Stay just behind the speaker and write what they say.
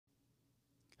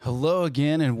Hello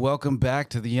again, and welcome back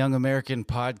to the Young American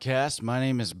Podcast. My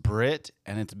name is Britt,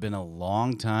 and it's been a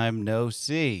long time no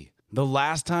see. The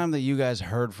last time that you guys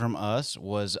heard from us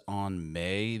was on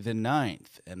May the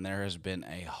 9th, and there has been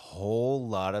a whole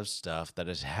lot of stuff that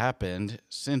has happened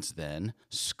since then.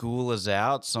 School is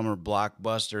out, summer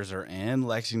blockbusters are in,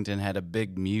 Lexington had a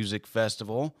big music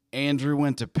festival, Andrew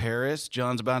went to Paris,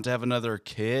 John's about to have another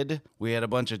kid, we had a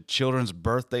bunch of children's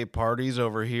birthday parties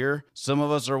over here, some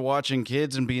of us are watching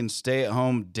kids and being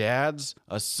stay-at-home dads,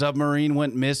 a submarine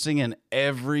went missing and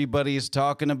everybody's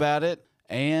talking about it.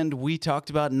 And we talked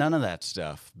about none of that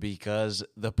stuff because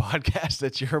the podcast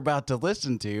that you're about to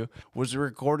listen to was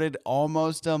recorded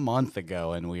almost a month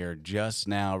ago and we are just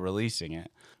now releasing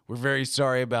it. We're very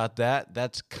sorry about that.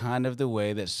 That's kind of the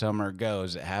way that summer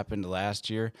goes. It happened last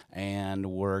year and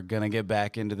we're going to get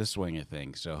back into the swing of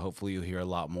things. So hopefully you'll hear a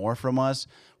lot more from us.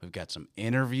 We've got some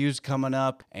interviews coming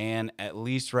up, and at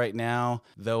least right now,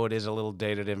 though it is a little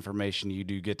dated information, you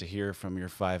do get to hear from your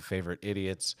 5 favorite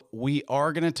idiots. We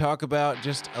are going to talk about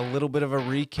just a little bit of a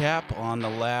recap on the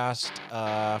last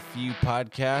few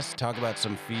podcasts, talk about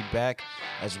some feedback,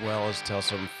 as well as tell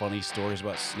some funny stories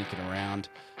about sneaking around.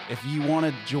 If you want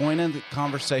to join in the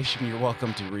conversation, you're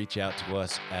welcome to reach out to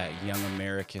us at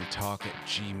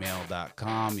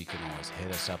youngamericantalk@gmail.com. You can always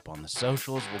hit us up on the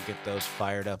socials. We'll get those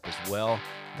fired up as well.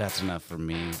 That's enough for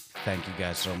me. Thank you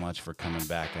guys so much for coming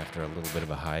back after a little bit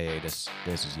of a hiatus.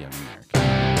 This is Young American.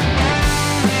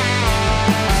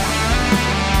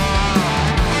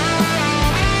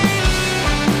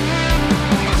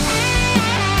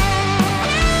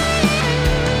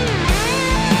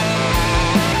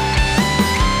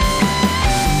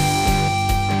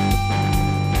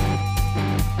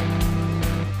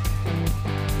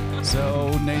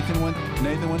 So Nathan went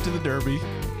to the Derby.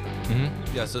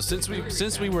 Mm-hmm. Yeah, so since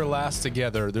we were last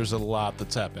together, there's a lot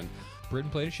that's happened.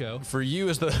 Britton played a show. For you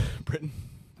as the Britton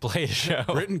Played a show.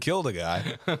 Britton killed a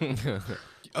guy.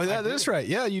 Oh, yeah, that's right.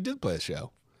 Yeah, you did play a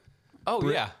show. Oh,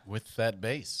 yeah. With that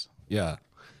bass. Yeah.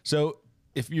 So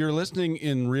if you're listening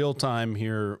in real time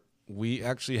here, we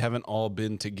actually haven't all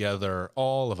been together,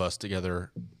 all of us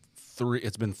together.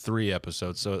 It's been 3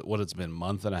 episodes. So it's been,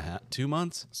 month and a half, 2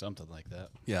 months? Something like that.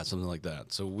 Yeah, something like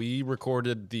that. So we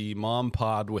recorded the Mom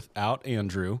Pod without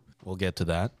Andrew. We'll get to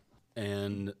that.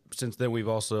 And since then, we've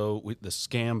also the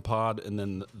Scam Pod, and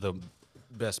then the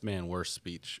Best Man Worst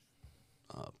Speech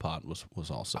pod was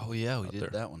also. Oh yeah, we did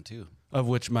there. that one too. Of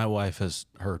which my wife has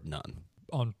heard none.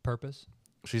 On purpose?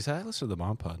 She's had listened to the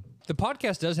Mom Pod. The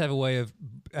podcast does have a way of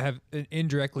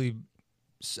indirectly,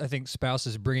 I think,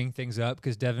 spouses bringing things up,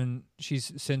 because Devin,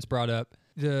 she's since brought up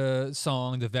the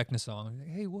song, the Vecna song. Like,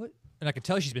 hey, what? And I could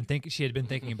tell she had been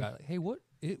thinking about it. Like,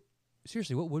 hey,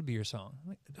 seriously, what would be your song? I'm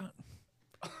like,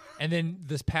 and then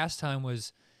this past time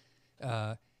was,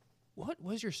 what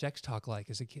was your sex talk like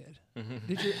as a kid?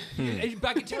 Did you?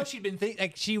 I could tell she'd been thinking.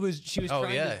 Like she was. Oh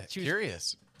trying yeah, she was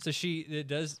curious. So it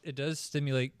does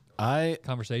stimulate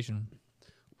conversation.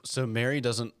 So Mary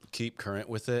doesn't keep current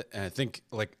with it, and I think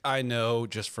I know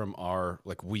just from our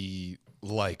we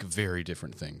like very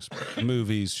different things: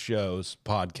 movies, shows,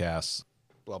 podcasts,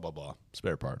 blah blah blah,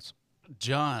 spare parts.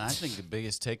 John, I think the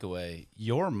biggest takeaway: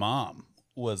 your mom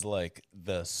was like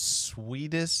the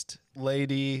sweetest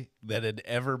lady that had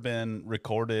ever been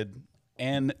recorded,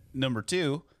 and number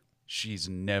 2, she's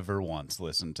never once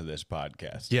listened to this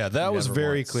podcast. Yeah, that was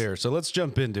very once. clear. So let's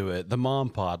jump into it. The Mom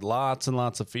Pod. Lots and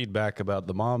lots of feedback about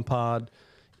the Mom Pod.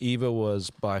 Eva was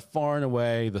by far and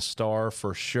away the star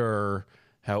for sure.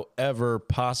 However,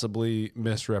 possibly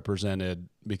misrepresented,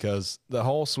 because the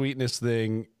whole sweetness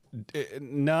thing,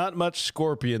 not much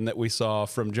scorpion that we saw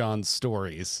from John's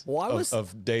stories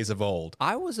of days of old.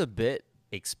 I was a bit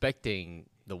expecting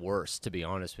the worst, to be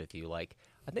honest with you. I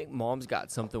think Mom's got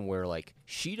something where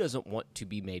she doesn't want to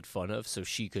be made fun of, so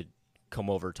she could come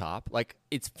over top.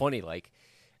 It's funny,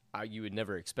 you would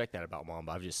never expect that about Mom,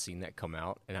 but I've just seen that come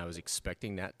out, and I was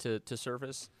expecting that to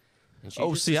surface. And she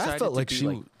just I felt like she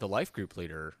was the life group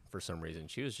leader for some reason.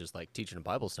 She was just teaching a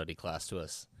Bible study class to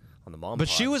us on the Mom But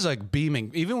Pod. she was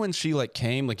beaming. Even when she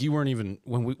came, you weren't even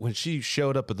when she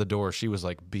showed up at the door, she was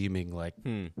beaming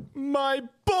my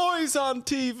boy's on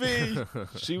TV.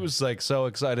 She was so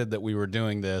excited that we were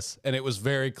doing this, and it was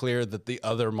very clear that the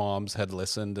other moms had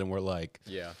listened and were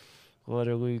yeah. What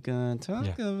are we gonna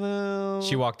talk about?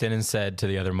 She walked in and said to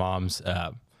the other moms,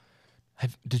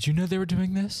 did you know they were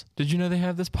doing this? Did you know they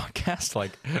have this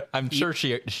podcast? I'm sure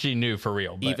she knew for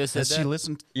real. But Eva said Has that? she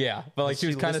listened? yeah, but she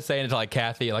was kind of saying it to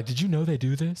Kathy, did you know they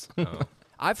do this?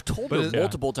 I've told her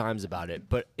multiple times about it,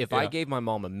 but if I gave my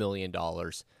mom $1 million,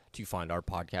 to find our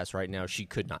podcast right now, she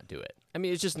could not do it. I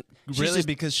mean, it's just she's Really, just-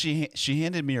 because she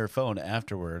handed me her phone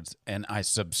afterwards, and I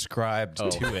subscribed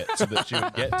to it so that she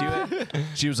would get to it.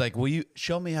 She was like, "Will you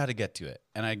show me how to get to it?"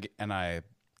 And I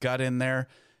got in there.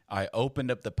 I opened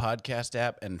up the podcast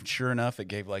app, and sure enough, it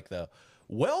gave like the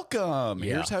 "Welcome.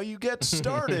 Yeah. Here's how you get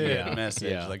started" Yeah.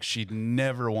 message. Yeah. Like she'd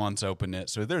never once opened it,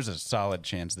 so there's a solid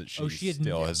chance that she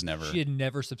still has never. She had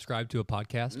never subscribed to a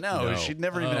podcast. No, she'd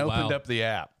never even Oh, opened wow. up the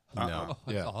app. Oh,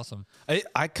 that's Yeah. awesome.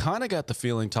 I kind of got the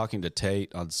feeling talking to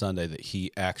Tate on Sunday that he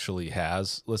actually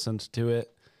has listened to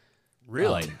it.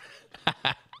 really.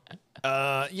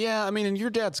 Yeah, I mean, and your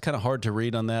dad's kind of hard to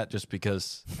read on that just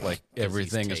because, like,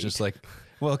 everything is Tate. just like,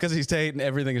 well, because he's Tate and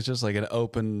everything is just like an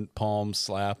open palm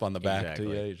slap on the back to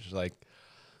Exactly. you. He's just like,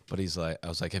 but he's like, I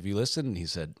was like, have you listened? And he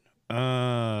said,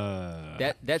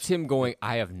 That's him going,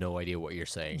 I have no idea what you're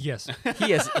saying. Yes.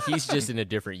 He's just in a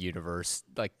different universe,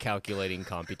 like calculating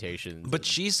computations. But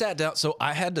she sat down, so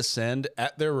I had to send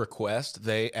at their request.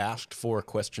 They asked for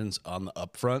questions on the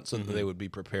upfront so that they would be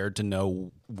prepared to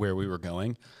know where we were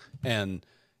going. And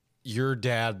your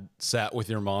dad sat with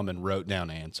your mom and wrote down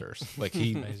answers. Like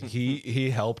he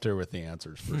helped her with the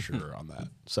answers for sure on that.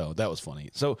 So that was funny.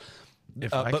 So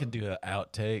If I could do an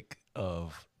outtake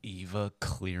of Eva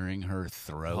clearing her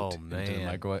throat Oh, into the man.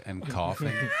 microwave and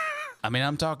coughing. I mean,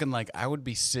 I'm talking like I would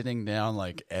be sitting down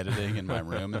like editing in my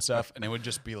room and stuff, and it would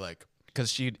just be like because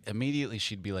she'd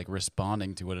be like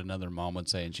responding to what another mom would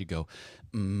say, and she'd go,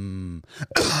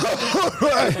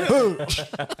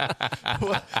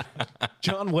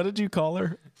 John, what did you call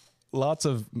her? What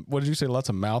did you say? Lots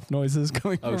of mouth noises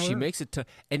going oh, from she her? makes it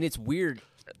and it's weird.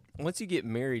 Once you get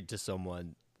married to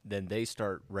someone, then they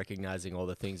start recognizing all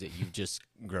the things that you've just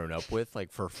grown up with,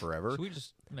 like for forever. Should we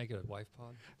just make it a wife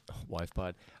pod? Wife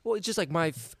pod. Well, it's just like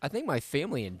I think my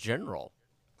family in general,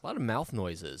 a lot of mouth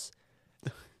noises.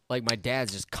 Like my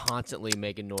dad's just constantly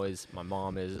making noise. My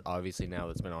mom is obviously now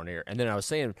that's been on air. And then I was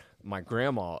saying my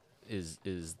grandma is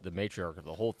the matriarch of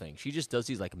the whole thing. She just does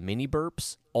these like mini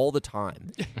burps all the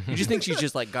time. You just think she's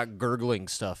just like got gurgling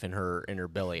stuff in her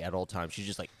belly at all times. She's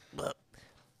just like bup,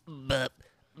 bup,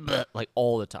 bup, like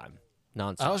all the time,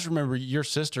 nonstop. I always remember your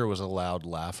sister was a loud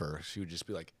laugher. She would just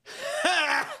be like,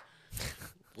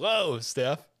 "Whoa,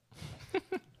 Steph."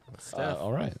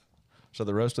 All right. So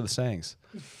the roast of the sayings.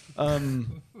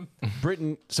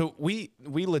 Britain. So we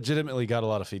legitimately got a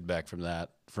lot of feedback from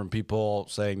that, from people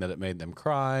saying that it made them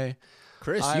cry.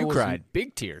 Chris, I you was- cried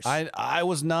big tears. I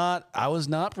was not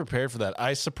prepared for that.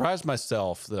 I surprised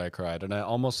myself that I cried, and I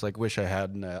almost like wish I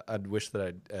hadn't. I'd wish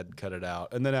that I'd cut it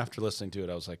out. And then after listening to it,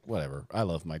 I was like, whatever. I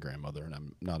love my grandmother, and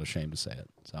I'm not ashamed to say it.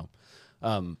 So,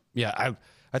 yeah,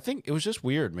 I think it was just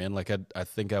weird, man. Like I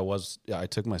think I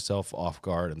took myself off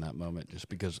guard in that moment just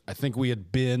because I think we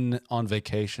had been on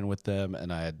vacation with them,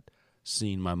 and I had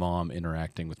seen my mom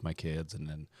interacting with my kids, and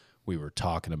then we were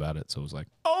talking about it. So it was like,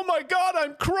 oh my God,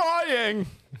 I'm crying.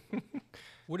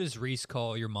 What does Reese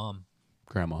call your mom?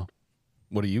 Grandma.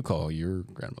 What do you call your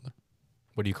grandmother?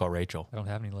 What do you call Rachel? I don't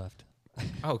have any left.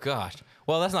 Oh gosh.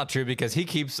 Well, that's not true because he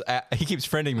keeps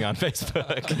friending me on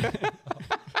Facebook.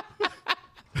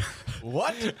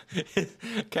 What?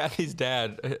 Kathy's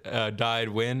dad died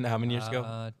when? How many years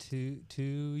ago? 2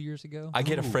 years ago. I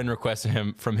get a friend request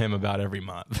from him about every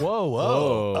month. Whoa,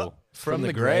 whoa. Whoa. From the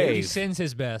He grave. sends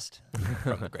his best.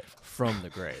 From the grave. From the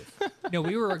grave. No,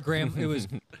 we were it was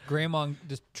grandma,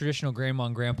 just traditional grandma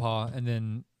and grandpa,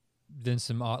 and then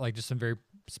some odd, like just some very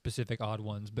specific odd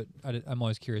ones. But I'm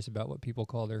always curious about what people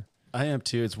call their. I am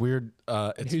too. It's weird.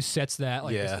 Who sets that?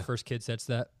 Like, Yeah. the first kid sets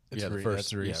that. Yeah, the Reese. first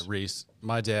That's Reese. Yeah, Reese.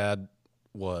 My dad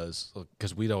was,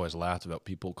 because we'd always laughed about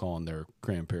people calling their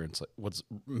grandparents like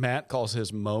Matt calls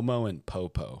his Momo and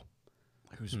Popo.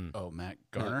 Who's Matt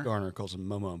Garner? Matt Garner calls him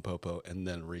Momo and Popo, and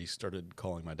then Reese started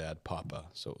calling my dad Papa.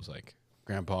 So it was like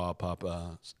Grandpa,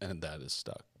 Papa, and that is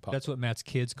stuck. Papa. That's what Matt's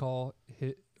kids call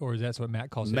it, or that's what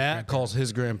Matt calls. his Matt grandparents? calls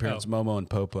his grandparents Momo and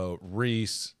Popo.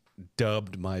 Reese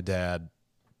dubbed my dad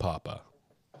Papa,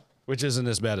 which isn't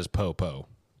as bad as Popo.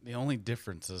 The only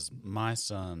difference is my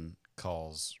son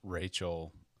calls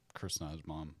Rachel, Chris and I's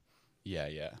mom, yeah.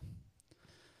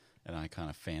 And I kind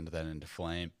of fanned that into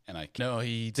flame. And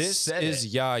he This said is it.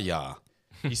 Yaya.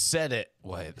 He said it.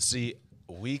 Wait, see,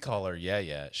 we call her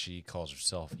Yaya. She calls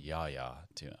herself Yaya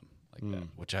to him, like that.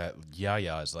 Which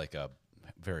Yaya is like a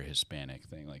very Hispanic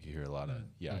thing. Like you hear a lot of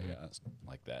Yayas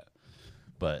like that.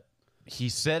 But he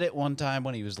said it one time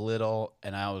when he was little,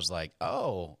 and I was like,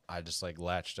 oh, I just like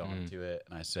latched on to it,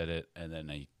 and I said it, and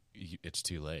then it's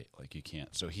too late. Like you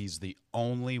can't. So he's the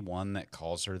only one that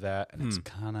calls her that, and it's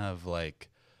kind of like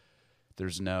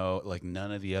there's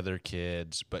none of the other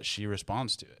kids, but she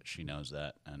responds to it. She knows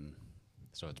that, and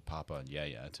So it's Papa and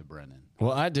Yaya to Brennan.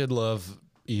 Well, I did love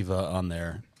Eva on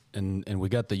there, and we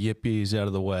got the yippies out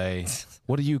of the way.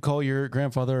 What do you call your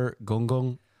grandfather? Gong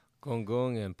Gong? Gong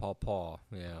Gong and Paw Paw.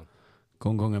 Yeah.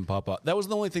 Gong Gong and Papa. That was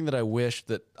the only thing that I wish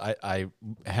that I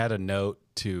had a note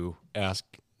to ask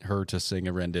her to sing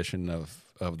a rendition of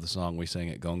the song we sang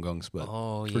at Gong Gong's, but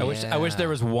Oh yeah. I wish there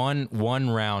was one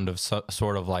round of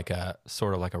sort of like a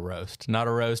roast, not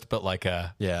a roast, but like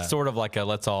a sort of like a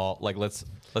let's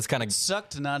kind of.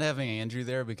 Sucked not having Andrew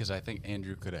there because I think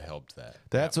Andrew could have helped that.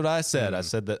 that's what I said. I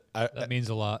said that That means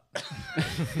a lot.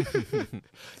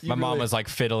 My mom was like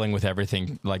fiddling with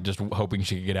everything, like just hoping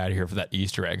she could get out of here for that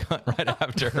Easter egg hunt right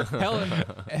after.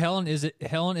 Helen is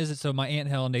it? So my aunt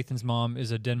Helen, Nathan's mom,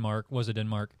 was a Denmark,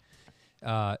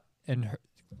 and her,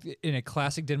 in a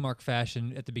classic Denmark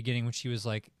fashion, at the beginning when she was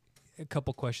like, a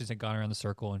couple questions had gone around the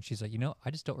circle, and she's like, I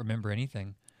just don't remember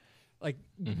anything. Like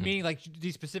meaning like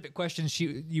these specific questions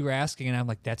you were asking, and I'm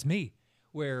like, that's me.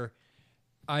 Where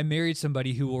I married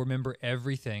somebody who will remember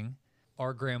everything.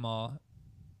 Our grandma,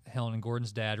 Helen and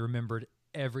Gordon's dad, remembered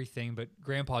everything, but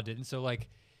Grandpa didn't. So like,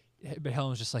 but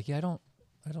Helen was just like, yeah,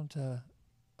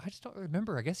 I just don't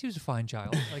remember. I guess he was a fine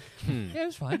child. Like, yeah, it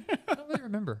was fine. I don't really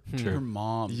remember. Your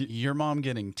mom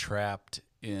getting trapped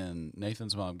in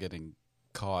Nathan's mom getting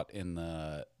caught in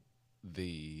the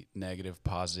negative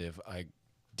positive. I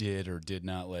did or did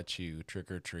not let you trick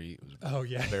or treat. It was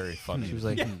very funny. she was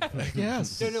like,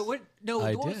 yes. What was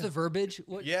did. the verbiage?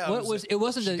 What it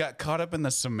wasn't. She got caught up in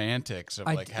the semantics of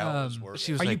like how it was working.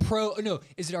 She was Are you like, pro? No,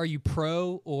 are you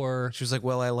pro or? she was like,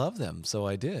 well, I love them, so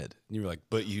I did. And you were like,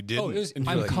 but you didn't. Oh, it was, And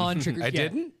you I'm were like, con trick. I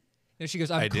didn't. No, she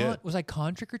goes, I did. Was I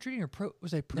con trick or treating or pro?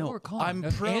 Was I pro No, or con? I'm No,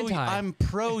 pro. Anti. I'm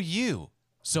pro you.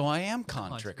 So I am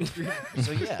con trick or treat.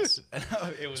 So yes,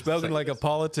 it was Spoken like a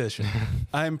politician.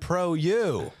 I'm pro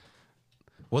you.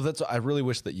 Well, I really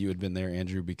wish that you had been there,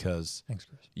 Andrew, because Thanks,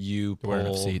 Chris. you There weren't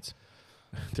enough pull- seats.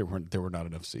 There were not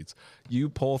enough seats. You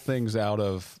pull things out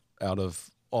of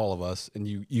all of us, and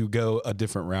you go a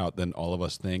different route than all of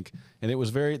us think. And it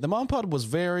was the Mom Pod was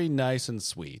very nice and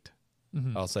sweet.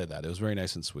 I'll say that. It was very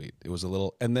nice and sweet. It was a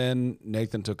little, and then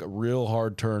Nathan took a real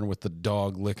hard turn with the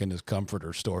dog licking his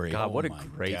comforter story. God, what a my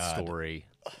great God. story.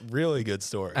 Really good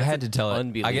story. I had to tell it.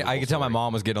 unbelievable I could tell my story.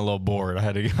 mom was getting a little bored. I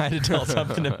had to tell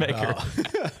something to make her.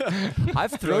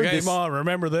 I've thrown Okay, this. Mom,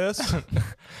 remember this?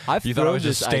 I've You thought I thrown was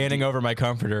just this standing idea- over my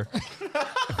comforter,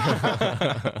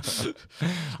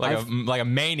 like a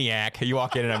maniac. You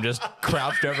walk in and I'm just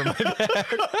crouched over my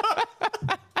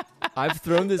bed. I've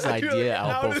thrown this idea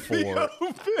out before.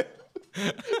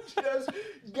 Just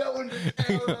going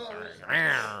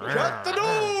shut the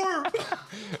door.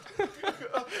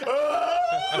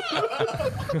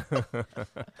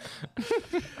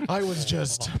 I was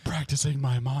just practicing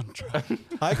my mantra.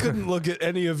 I couldn't look at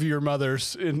any of your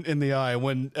mothers in the eye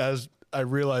as I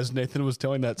realized Nathan was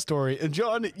telling that story. And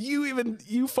John,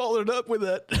 you followed up with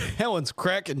that. Helen's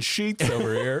cracking sheets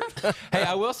over here. Hey,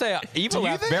 I will say, Eva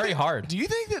laughed very hard. Do you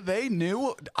think that they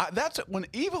knew? That's when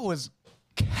Eva was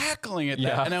cackling at that,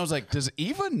 Yeah. and I was like, "Does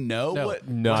Eva know what?"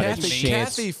 Not Kathy, a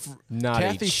chance. Kathy Not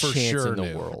a for chance sure in the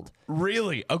knew. world.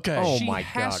 Really? Okay. Oh She my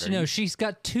has God, to are know. you- She's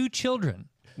got 2 children.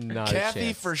 Not a Kathy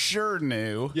chance. for sure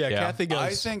knew. Yeah, Yeah. Kathy goes.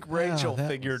 I think Rachel that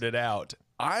figured it out.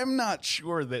 I'm not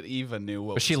sure that Eva knew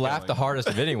what. But she was laughed the going on. hardest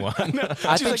of anyone. I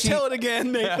She's think like, tell it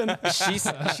again, Nathan. she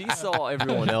saw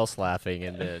everyone else laughing,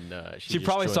 and then She just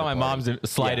probably joined saw the my party. mom's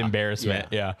slight Yeah, embarrassment.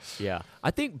 Yeah. Yeah,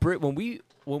 I think Britt, when we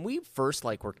first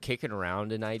like were kicking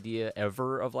around an idea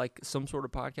ever of like some sort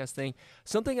of podcast thing,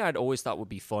 something I'd always thought would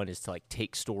be fun is to like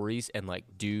take stories and like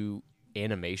do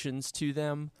animations to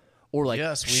them, or like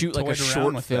Yes, we shoot like a toyed around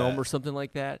short with film that. or something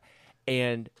like that.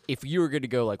 And if you were going to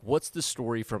go like, what's the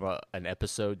story from an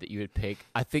episode that you would pick?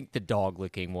 I think the dog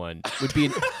licking one would be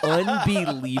an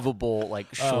unbelievable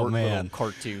like short man. little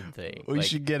cartoon thing. We Like,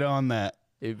 should get on that.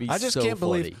 It'd be I just so can't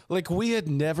funny. believe, like, we had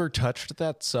never touched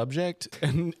that subject,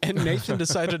 and Nathan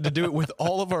decided to do it with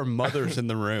all of our mothers in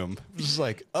the room. It was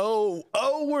like, oh,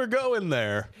 we're going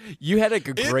there. You had a It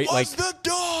great was like the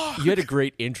dog. you had a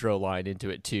great intro line into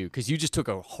it too, because you just took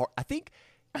a hard. I think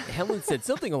Helen said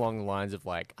something along the lines of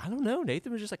like, I don't know,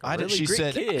 Nathan was just like a really she great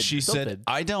said. kid. She something. said,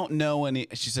 "I don't know any."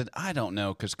 She said, "I don't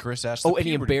know," because Chris asked. Oh, the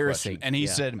any puberty embarrassing. question. And he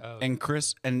Yeah. said,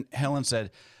 and Helen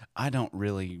said, "I don't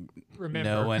really Remember.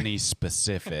 know any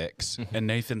specifics." And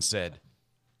Nathan said,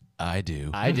 "I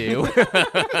do." I do.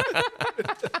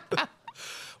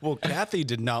 Well, Kathy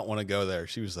did not want to go there.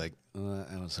 She was like,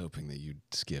 I was hoping that you'd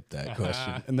skip that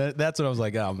question. And that's when I was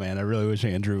like, oh, man, I really wish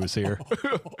Andrew was here.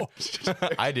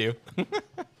 I do.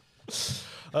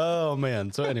 Oh,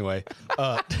 man. So anyway,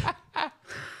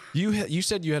 you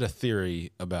said you had a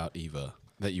theory about Eva.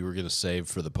 that you were going to save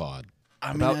for the pod?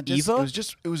 I mean, About Eva?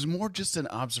 it was more just an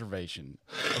observation.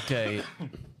 Okay,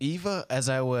 Eva,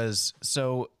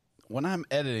 so when I'm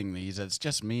editing these, it's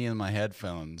just me and my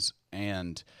headphones,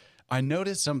 and I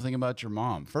noticed something about your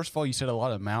mom. First of all, you said a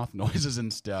lot of mouth noises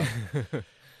and stuff,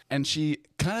 and she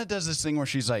kind of does this thing where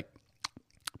she's like,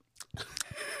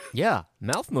 Yeah,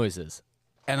 mouth noises.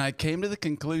 and I came to the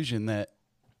conclusion that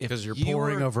Because you're you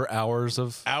pouring were- over hours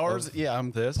of yeah, I'm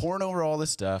this. pouring over all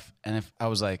this stuff, and if I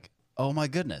was like, oh my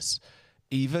goodness,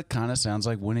 Eva kind of sounds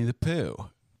like Winnie the Pooh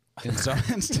in some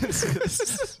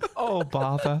instances. Oh,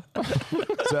 bother.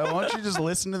 So I want you to just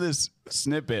listen to this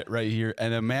snippet right here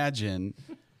and imagine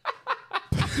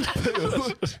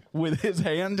Pooh with his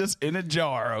hand just in a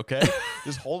jar, okay?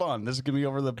 Just hold on. This is going to be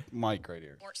over the mic right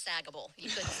here. Weren't saggable. You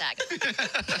couldn't sag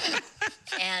it.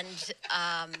 And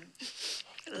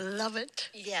love it.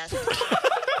 Yes.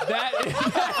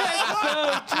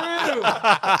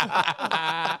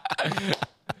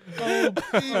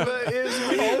 Eva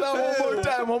is hold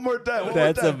on one more time. one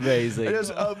That's more time. amazing.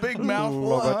 Just a big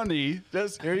mouthful of honey.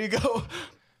 Just here you go.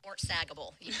 Weren't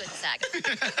saggable. You couldn't sag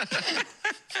it.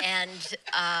 And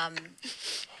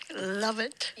love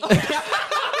it.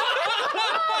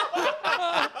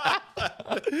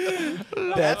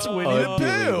 That's Winnie the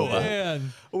Pooh.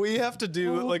 Man. We have to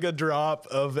do like a drop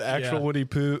of actual Yeah.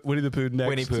 Winnie the Pooh next.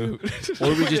 Winnie Pooh. Or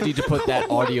we just need to put that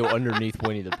audio underneath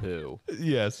Winnie the Pooh.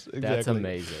 Yes, exactly. That's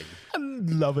amazing.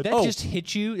 Love it. That just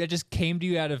hit you. That just came to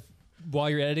you out of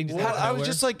while you're editing. Just out of I was nowhere?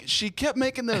 just like, she kept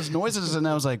making those noises, and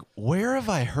I was like, where have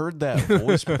I heard that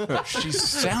voice before? She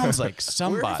sounds like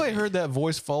somebody. Where have I heard that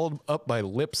voice followed up by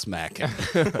lip smacking?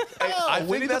 I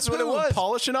think that's what it was.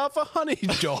 Polishing off a honey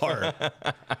jar.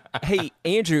 Hey,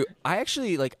 Andrew, I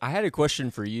actually I had a question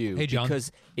for you. Hey, John.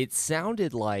 Because it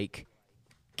sounded like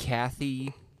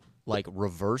Kathy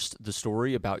reversed the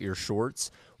story about your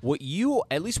shorts.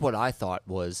 At least what I thought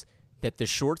was that the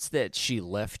shorts that she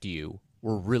left you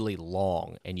were really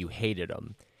long and you hated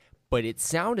them. But it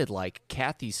sounded like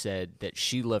Kathy said that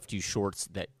she left you shorts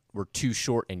that were too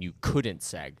short and you couldn't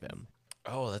sag them.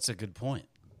 Oh, that's a good point.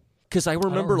 Because I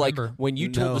remember, remember. when you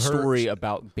told No, the story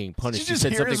about being punished, Did you you said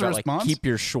just hear something his about response? keep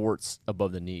your shorts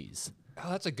above the knees. Oh,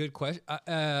 that's a good question.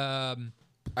 I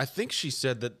think she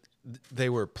said that they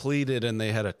were pleated and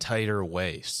they had a tighter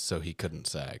waist, so he couldn't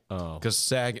sag. Oh. Because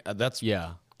sag, that's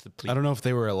Yeah. I don't know if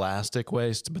they were elastic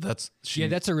waist, but that's Yeah,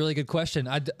 that's a really good question.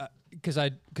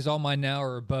 Because all mine now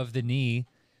are above the knee,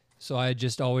 so I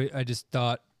just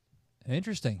thought,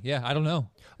 interesting. Yeah, I don't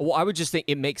know. Well, I would just think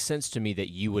it makes sense to me that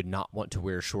you would not want to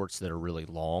wear shorts that are really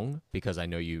long because I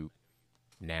know you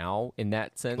now in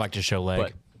that sense. Like to show leg.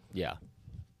 But, yeah.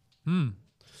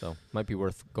 So might be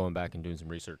worth going back and doing some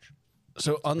research.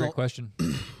 so on Great the question.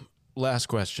 last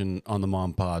question on the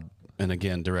mom pod, and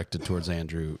again directed towards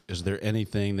Andrew, is there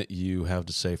anything that you have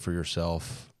to say for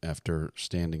yourself after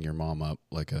standing your mom up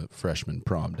like a freshman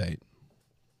prom date?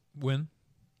 When?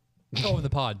 Oh, in the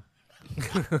pod.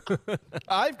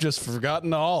 I've just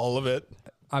forgotten all of it.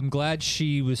 I'm glad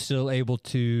she was still able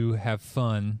to have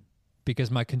fun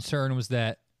because my concern was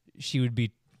that she would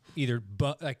be either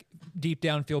deep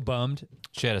down feel bummed.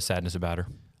 She had a sadness about her.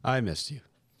 I missed you.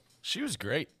 She was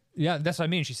great. Yeah, that's what I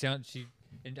mean.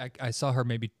 And I saw her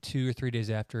maybe 2 or 3 days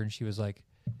after, and she was like,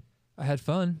 "I had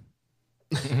fun."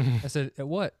 I said, "At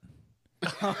what?"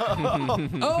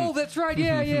 Oh, that's right.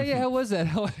 Yeah. How was that?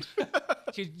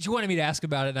 She wanted me to ask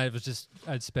about it, and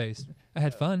I'd spaced. I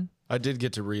had fun. I did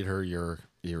get to read her your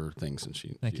things, and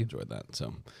she Thank you. enjoyed that.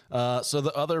 So, so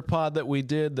the other pod that we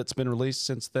did that's been released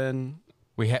since then.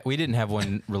 We didn't have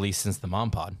one released since the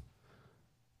mom pod.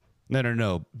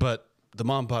 No. But the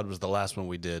mom pod was the last one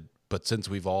we did. But since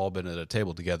we've all been at a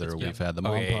table together, we've had the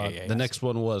mom pod. The next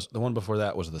one was the one before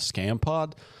that was the scam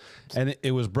pod, and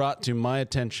it was brought to my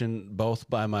attention both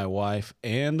by my wife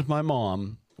and my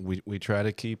mom. We try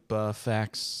to keep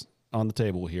facts on the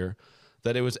table here.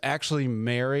 That it was actually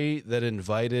Mary that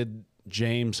invited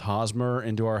James Hosmer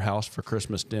into our house for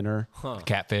Christmas dinner.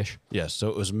 Catfish. Yes, so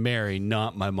it was Mary,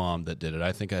 not my mom, that did it.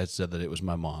 I think I had said that it was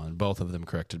my mom, and both of them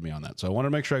corrected me on that. So I want to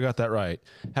make sure I got that right.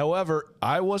 However,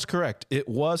 I was correct. It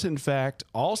was, in fact,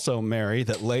 also Mary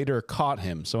that later caught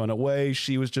him. So in a way,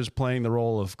 she was just playing the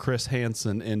role of Chris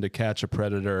Hansen in To Catch a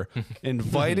Predator,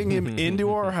 inviting him into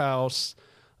our house,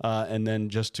 and then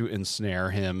just to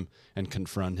ensnare him and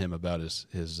confront him about his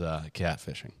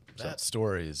catfishing. That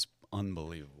story is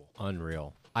unbelievable.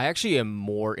 Unreal. I actually am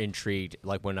more intrigued,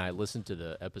 when I listened to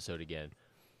the episode again,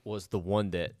 was the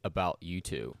one that about you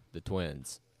two, the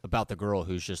twins, about the girl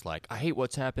who's just like, I hate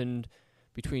what's happened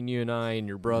between you and I and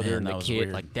your brother Man, and that the was kid.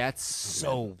 weird. Like that's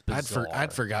so bizarre.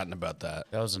 I'd forgotten about that.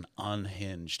 That was an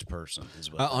unhinged person. Is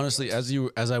what that Honestly, was.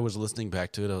 as I was listening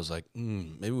back to it, I was like,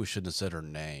 maybe we shouldn't have said her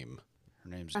name. Her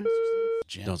name's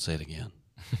Jen. Don't say it again.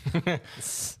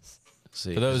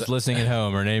 See, For those listening at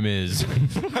home, her name is.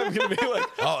 I'm gonna be like,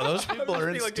 Oh, those people are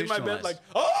like in my bed, institutionalized. like,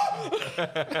 oh!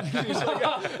 She's like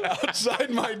outside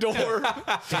my door,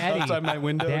 Daddy, outside my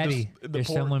window. Daddy, just in the there's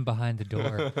porch. someone behind the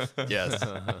door. Yes.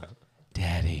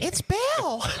 Daddy. It's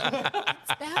Bill.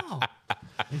 It's Bill.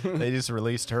 They just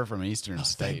released her from Eastern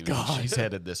State. Man. She's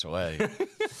headed this way.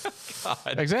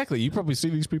 Exactly. You probably see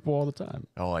these people all the time.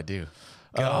 Oh, I do.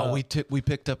 We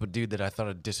picked up a dude that I thought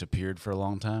had disappeared for a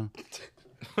long time.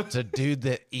 It's a dude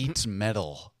that eats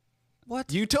metal.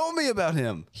 What? You told me about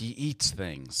him. He eats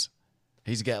things.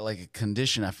 He's got like a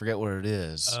condition. I forget what it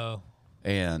is. Oh,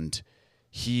 And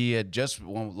he had just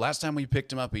last time we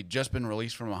picked him up, he'd just been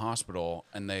released from a hospital,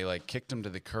 and they like kicked him to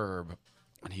the curb,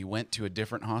 and he went to a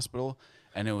different hospital,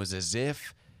 and it was as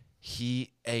if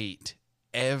he ate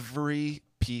every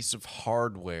piece of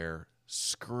hardware,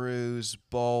 screws,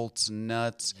 bolts,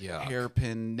 nuts, Yuck.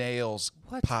 hairpin, nails,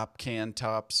 pop can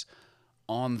tops,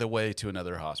 on the way to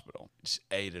another hospital. Just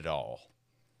ate it all.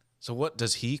 So what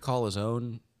does he call his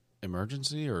own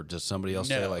emergency, or does somebody else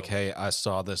say No. like, "Hey, I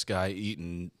saw this guy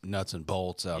eating nuts and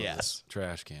bolts out of Yes. this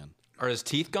trash can"? Are his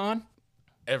teeth gone?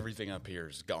 Everything up here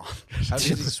is gone. How does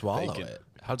he swallow They can- it?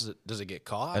 How does it? Does it get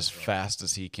caught? as fast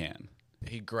as he can.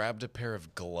 He grabbed a pair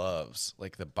of gloves,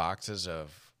 like the boxes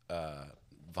of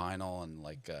vinyl and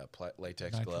like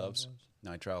latex gloves,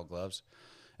 nitrile gloves.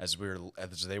 As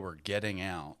they were getting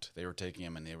out, they were taking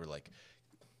him, and they were like,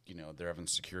 you know, they're having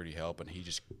security help, and he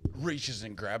just reaches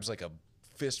and grabs like a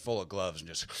fistful of gloves and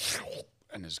just,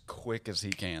 and as quick as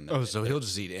he can. Oh, so he'll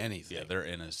just eat anything. yeah, they're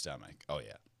in his stomach. Oh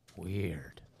yeah,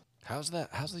 Weird. How's that?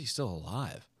 How's he still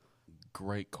alive?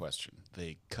 great question.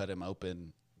 They cut him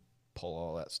open, pull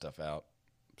all that stuff out,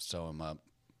 sew him up,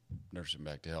 nurse him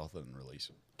back to health, and release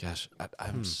him. Gosh,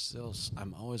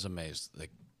 I'm always amazed.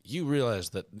 Like, you realize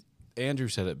that Andrew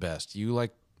said it best. You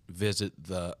like visit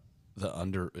the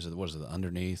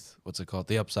underneath? What's it called?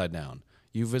 The upside down.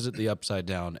 You visit the upside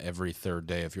down every third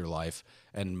day of your life,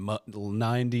 and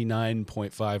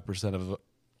 99.5% of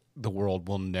the world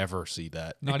will never see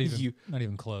that. not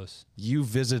even close. You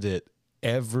visit it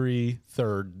every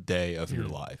third day of your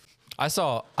life. I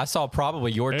saw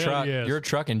probably your yes.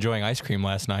 truck enjoying ice cream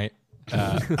last night.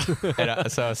 So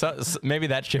maybe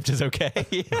that shift is okay.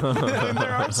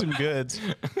 There are some goods.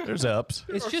 There's ups.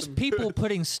 It's just people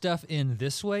putting stuff in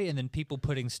this way and then people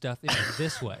putting stuff in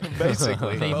this way.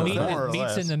 Basically, They both meet, more or it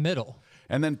meets less. in the middle.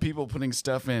 And then people putting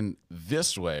stuff in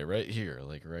this way, right here,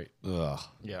 like right. Ugh.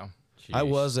 Yeah. I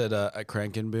was at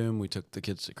Crank and Boom. We took the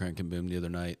kids to Crank and Boom the other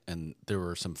night, and there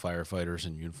were some firefighters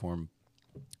in uniform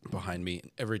behind me.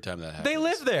 Every time that happened, They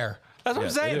live there. That's what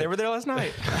I'm saying. They were there last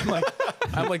night.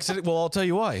 I'm like, sitting, well, I'll tell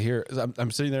you why. Here,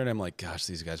 I'm sitting there, and I'm like, gosh,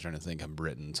 these guys are trying to think I'm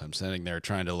Britain. So I'm sitting there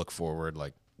trying to look forward,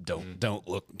 like, don't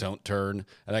look, don't turn.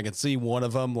 And I can see one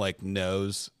of them like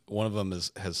knows. One of them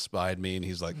has spied me, and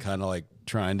he's like kind of like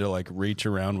trying to like reach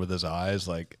around with his eyes,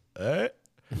 like,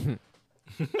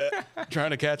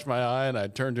 trying to catch my eye. And I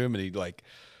turned to him, and he like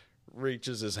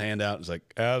reaches his hand out and is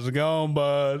like, "How's it going,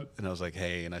 bud?" And I was like,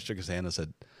 "Hey," and I shook his hand and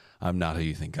said, "I'm not who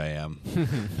you think I am."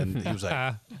 And he was like,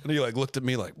 and he like looked at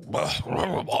me like,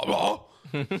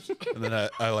 and then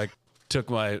I like took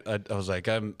I was like,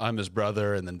 I'm his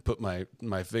brother, and then put my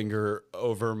finger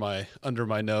under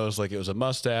my nose like it was a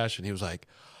mustache, and he was like,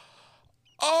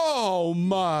 "Oh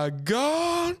my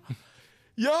God,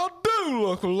 y'all do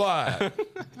look alike."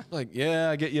 Like, yeah,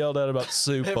 I get yelled at about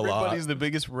soup a lot. Everybody's the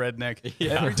biggest redneck.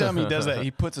 Every time he does that, he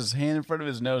puts his hand in front of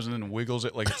his nose and then wiggles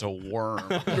it like it's a worm.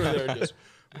 There, just,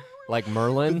 Like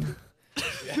Merlin?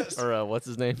 Or what's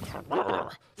his name?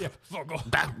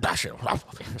 Dash it.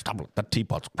 Stop. That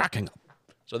teapot's cracking up.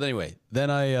 So anyway, then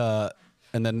I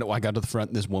got to the front,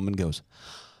 and this woman goes,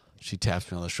 she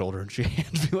taps me on the shoulder, and she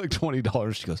hands me like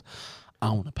 $20. She goes,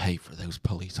 "I want to pay for those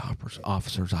police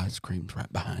officers' ice creams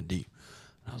right behind you."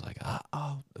 And I was like,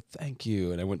 "Oh, thank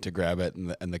you." And I went to grab it,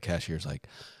 and the cashier's like,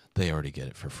 "They already get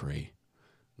it for free."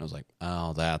 And I was like,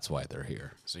 "Oh, that's why they're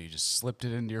here." so you just slipped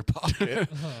it into your pocket.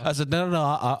 I said, No,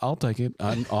 I'll take it.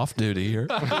 I'm off duty here.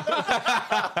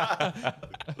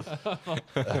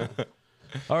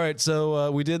 All right, so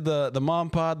we did the mom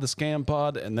pod, the scam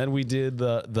pod, and then we did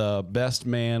the best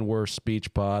man, worst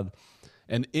speech pod.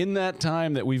 And in that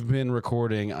time that we've been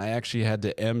recording, I actually had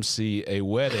to MC a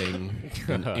wedding,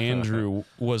 and Andrew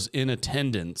was in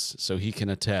attendance, so he can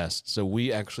attest. So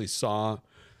we actually saw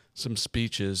some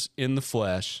speeches in the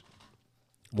flesh.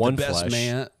 One The best flesh.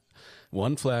 man,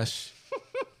 one flesh.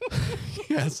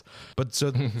 Yes. But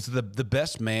so the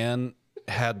best man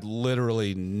had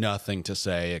literally nothing to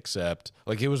say except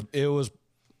like it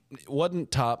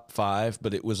wasn't top 5,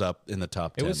 but it was up in the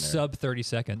top 10. It was sub 30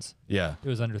 seconds. Yeah. It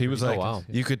was under He was 30 like,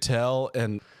 seconds. you could tell,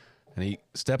 and he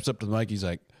steps up to the mic. He's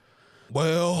like,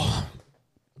 well,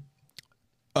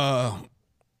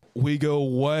 we go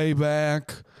way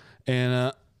back,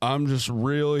 and I'm just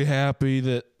really happy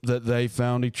that they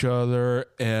found each other.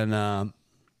 And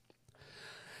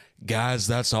guys,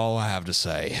 that's all I have to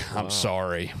say. I'm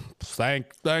sorry.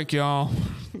 Thank y'all.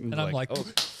 And I'm like,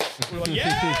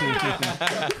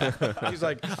 He's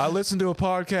like, I listened to a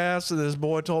podcast, and this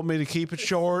boy told me to keep it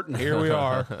short, and here we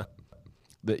are.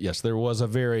 Yes, there was a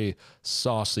very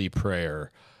saucy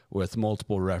prayer with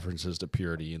multiple references to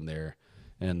purity in there,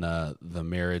 and the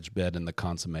marriage bed and the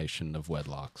consummation of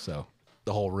wedlock. So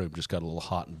the whole room just got a little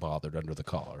hot and bothered under the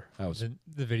collar. That was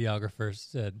the videographer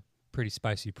said, pretty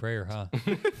spicy prayer, huh?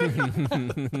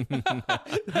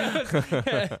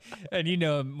 And you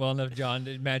know him well enough, John,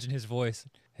 to imagine his voice.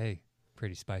 Hey,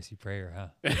 pretty spicy prayer, huh?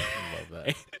 Love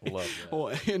that. Love that.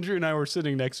 Well, Andrew and I were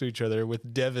sitting next to each other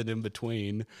with Devin in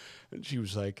between, and she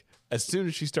was like, as soon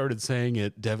as she started saying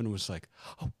it, Devin was like,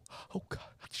 "Oh God,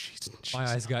 she's My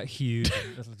eyes got huge.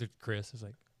 And Chris was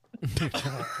like,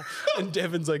 and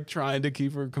Devin's like trying to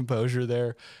keep her composure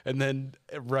there, and then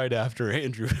right after,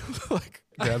 Andrew like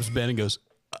grabs Ben and goes,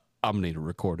 "I'm gonna need a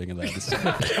recording of that." he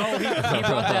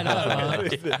brought that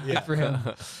up. Good for him.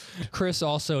 Chris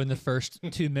also in the first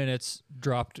 2 minutes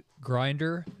dropped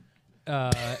Grinder.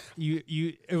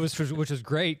 It was which was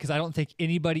great because I don't think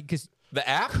anybody The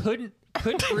app? couldn't.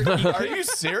 Are you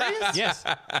serious? Yes,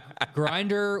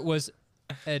 Grinder was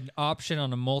an option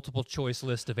on a multiple choice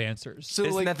list of answers. So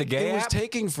Isn't that the gay it was app?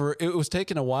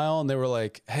 taking a while, and they were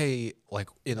like, "Hey, like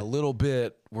in a little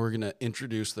bit, we're gonna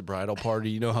introduce the bridal party."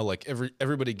 You know how like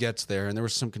everybody gets there, and there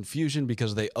was some confusion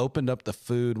because they opened up the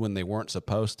food when they weren't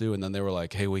supposed to, and then they were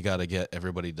like, "Hey, we got to get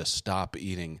everybody to stop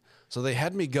eating." So they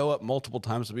had me go up multiple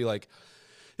times to be like,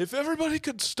 "If everybody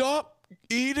could stop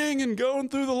eating and going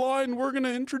through the line, we're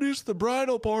gonna introduce the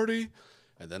bridal party."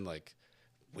 And then like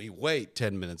we wait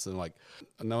 10 minutes and like,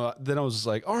 no, then I was just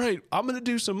like, all right, I'm going to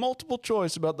do some multiple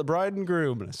choice about the bride and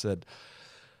groom. And I said,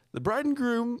 the bride and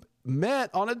groom met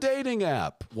on a dating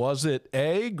app. Was it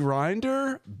A,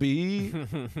 Grindr, B,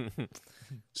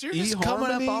 So you're just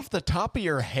coming up eHarmony? off the top of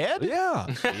your head?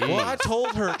 Yeah. Well, I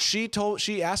told her, she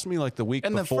asked me like the week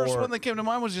And the before. first one that came to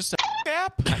mind was just a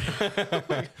app.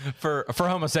 For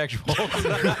homosexuals.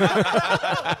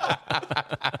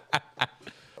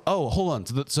 Oh, hold on.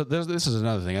 So this is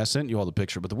another thing. I sent you all the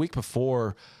picture, but the week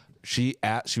before, she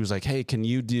was like, "Hey, can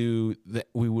you do that?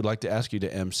 We would like to ask you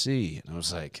to MC." And I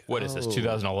was like, What is this, "Oh."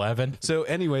 2011? So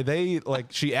anyway,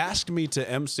 she asked me to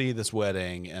MC this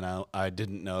wedding, and I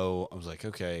didn't know. I was like,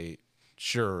 "Okay,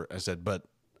 sure." I said, "But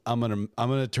I'm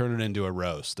gonna turn it into a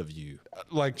roast of you,"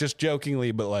 like just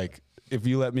jokingly, but like if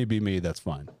you let me be me, that's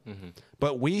fine. Mm-hmm.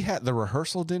 But we had the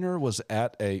rehearsal dinner was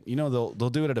at they'll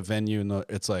do it at a venue, and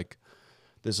it's like.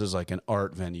 This is like an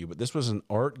art venue, but this was an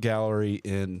art gallery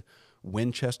in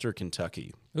Winchester,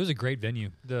 Kentucky. It was a great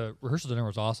venue. The rehearsal dinner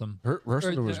was awesome.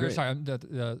 Rehearsal dinner was great. Sorry,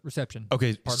 the reception.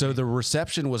 Okay, Pardon so me. the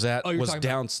reception was you're talking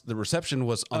down. The reception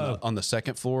was on the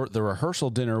second floor. The rehearsal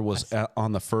dinner was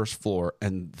on the first floor,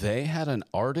 and they had an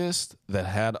artist that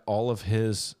had all of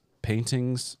his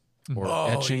paintings or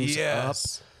etchings up.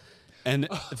 And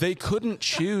they couldn't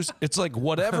choose. It's like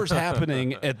whatever's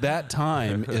happening at that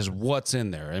time is what's in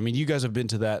there. I mean, you guys have been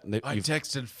to that. And I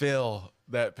texted Phil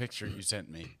that picture you sent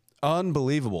me.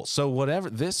 unbelievable. So whatever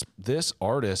this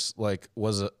artist like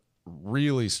was a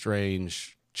really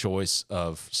strange choice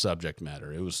of subject matter.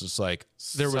 It was just like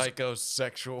there was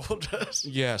Psychosexual.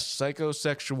 yes,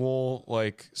 psychosexual,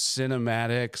 like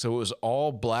cinematic. So it was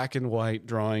all black and white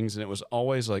drawings, and it was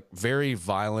always like very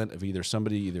violent of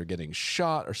somebody either getting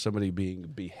shot or somebody being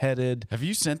beheaded. Have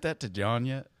you sent that to John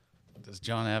yet? Does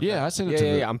John have Yeah, I that? sent it to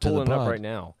the I'm to the pulling it up pod. right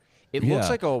now. It Yeah, looks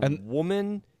like a and-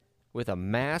 woman with a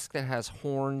mask that has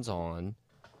horns on,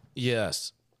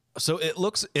 Yes. So it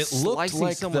looked slicing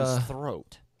like someone's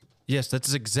throat. Yes,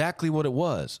 that's exactly what it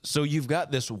was. So you've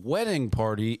got this wedding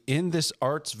party in this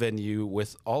arts venue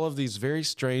with all of these very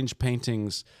strange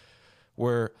paintings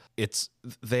where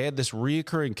they had this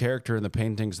reoccurring character in the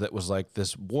paintings that was like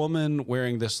this woman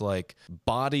wearing this like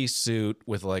bodysuit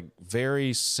with like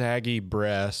very saggy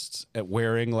breasts and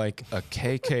wearing like a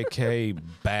KKK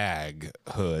bag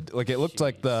hood. Like it looked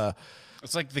like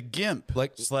It's like the Gimp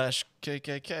Like- slash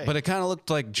KKK. but it kind of looked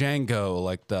like Django,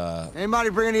 like the Anybody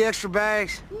bring any extra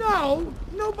bags? No,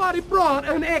 nobody brought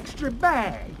an extra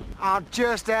bag. I'm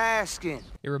just asking.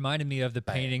 It reminded me of the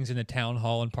paintings in the town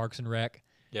hall in Parks and Rec.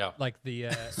 Yeah. like the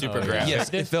Super graphic. Yes,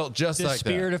 it felt just the like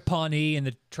Spirit that. of Pawnee and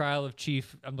the Trial of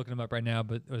Chief. I'm looking them up right now,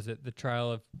 but was it the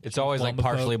Trial of? It's Chief always like Wamba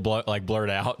partially Pope? blurred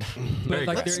out. Very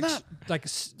Like graphic. they're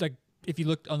like if you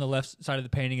look on the left side of the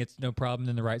painting, it's no problem.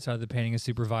 Then the right side of the painting is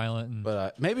super violent. And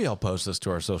But maybe I'll post this to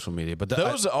our social media. But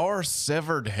Those are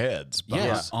severed heads.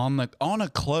 Yes. on a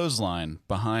clothesline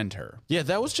behind her. yeah,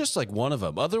 that was just like one of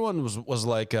them. Other one was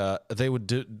like they would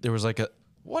do. There was like a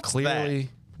What's clearly. that?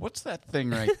 What's that thing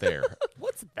right there?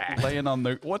 What's that? laying on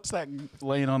the What's that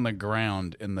laying on the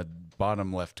ground in the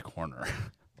bottom left corner?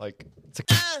 Like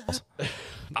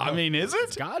I mean, is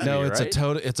it? No, it's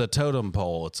a totem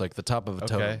pole. It's like the top of a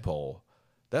totem Okay. pole.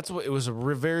 That's what it was.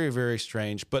 Very, very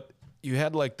strange. But you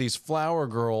had like these flower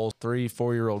girls,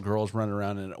 3-4-year-old girls running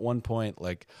around, and at one point,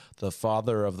 like the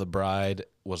father of the bride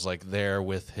was like there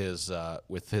with his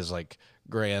like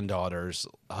granddaughters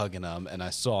hugging them, and I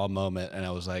saw a moment, and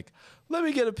I was like, "Let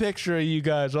me get a picture of you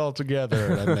guys all together."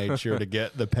 And I made sure to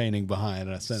get the painting behind,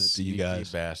 and I sent it to you Sneaky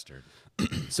guys. bastard.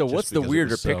 So what's the because it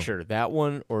weirder was so- picture, that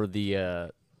one or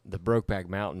the Brokeback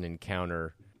Mountain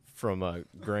encounter from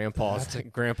Grandpa that's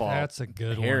a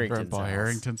good one. Harrington's Grandpa house?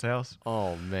 Harrington's house.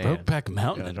 Oh man, Brokeback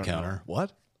Mountain I don't encounter. know.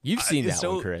 What? you've seen that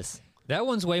so- one, Chris. That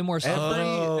one's way more. That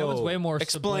one's way more.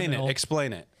 Explain subliminal. it.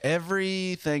 Explain it.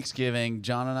 Every Thanksgiving,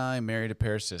 John and I married a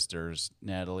pair of sisters,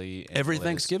 Natalie. And Every Liz.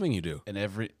 Thanksgiving you do. and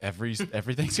every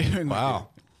Thanksgiving. we Wow.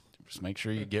 do. Just make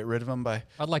sure you get rid of them by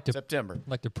I'd like to September.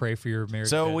 like to pray for your marriage.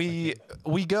 So bed.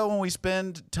 we go and we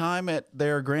spend time at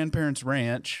their grandparents'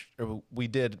 ranch. Or we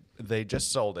did. They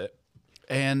just sold it,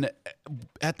 and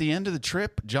at the end of the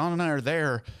trip, John and I are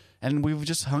there, and we've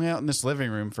just hung out in this living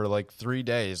room for like 3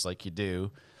 days, like you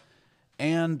do.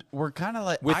 And we're kind of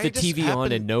like With I the just TV on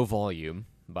happened- and no volume,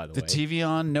 by the way. the TV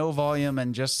on, no volume,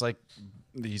 and just like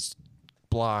these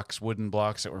wooden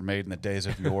blocks that were made in the days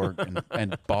of yore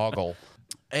and Boggle.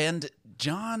 And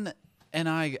John and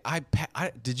I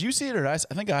did you see it or I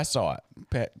think I saw it.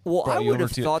 Pat Well, brought I you would over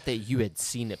have to- thought that you had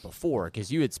seen it before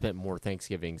because you had spent more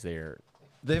Thanksgivings there.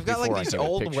 They've got like before I these took a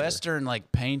old picture. Western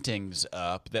like paintings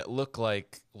up that look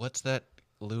like what's that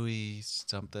Louis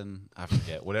something I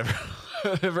forget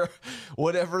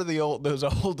whatever those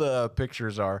old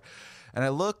pictures are, and I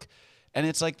look and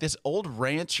it's like this old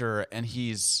rancher and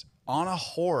he's on a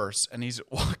horse and he's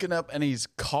walking up and he's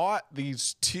caught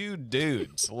these 2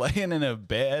 dudes laying in a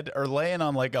bed or laying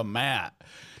on like a mat.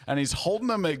 And he's holding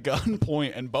them at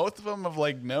gunpoint, and both of them have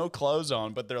like no clothes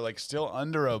on, but they're like still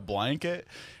under a blanket.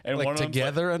 And Like one of them's,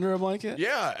 together under a blanket?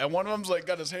 yeah, and one of them's like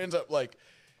got his hands up, like,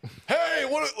 "Hey,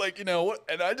 what?" Like, you know what?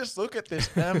 And I just look at this,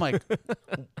 and I'm like,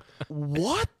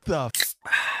 "What the?"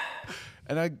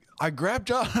 And I grab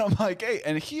John, and I'm like, "Hey!"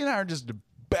 And he and I are just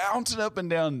bouncing up and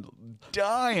down,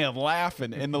 dying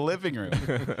laughing in the living room.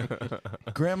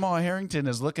 Grandma Harrington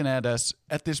is looking at us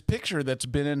at this picture that's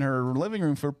been in her living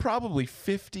room for probably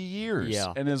 50 years,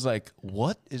 Yeah. and is like,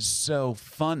 "What is so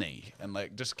funny?" And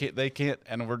like, they can't,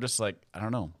 and we're just like, I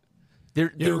don't know. They're,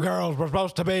 girls were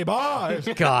supposed to be boys.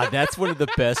 God, that's one of the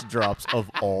best drops of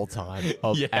all time.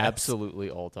 Of absolutely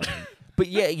all time. But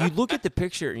yeah, you look at the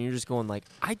picture and you're just going like,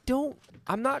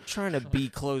 I'm not trying to be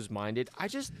closed-minded. I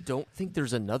just don't think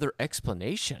there's another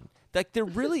explanation. Like there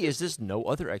really is just no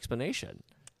other explanation.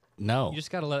 No. you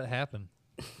just got to let it happen.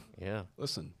 Yeah.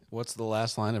 Listen, what's the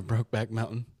last line of Brokeback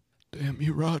Mountain? Damn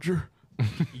you, Roger.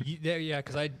 Yeah,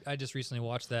 because I just recently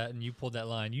watched that and you pulled that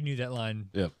line. You knew that line.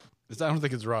 Yep. I don't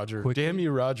think it's Roger. Damn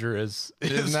you, Roger is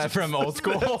Isn't that from old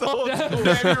school? Damn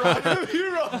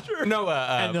you, Roger. No,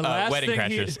 And the last Wedding thing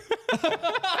he- Crashers.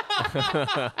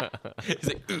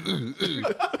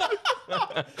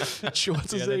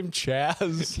 What's his name?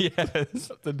 Chaz. Yes.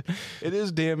 Something. It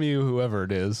is damn you, whoever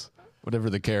it is, whatever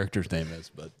the character's name is.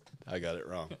 But I got it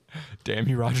wrong. Damn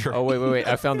you, Roger. Oh wait.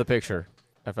 I found the picture.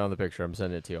 I'm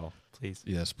sending it to y'all. please.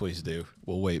 Yes, please do.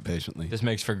 We'll wait patiently. This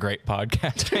makes for great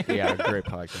podcasting. Yeah, great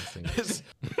podcasting.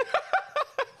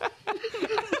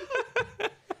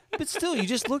 But still, you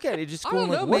just look at it, just I going don't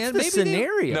like, know, what's man. the Maybe they-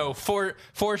 scenario? No,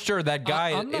 for sure that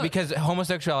guy I'm not- because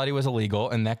homosexuality was illegal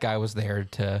and that guy was there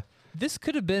to. This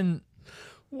could have been.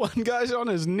 One guy's on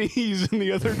his knees and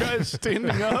the other guy's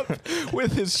standing up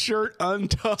with his shirt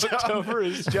untucked over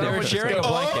his They were jumper. sharing a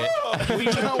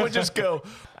blanket. John would just go,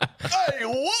 "Hey,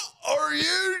 what are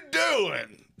you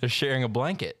doing?" They're sharing a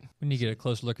blanket. We need to get a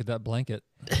close look at that blanket.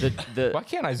 Why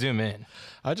can't I zoom in?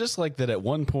 I just like that at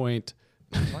one point,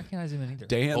 Why can't I zoom in either?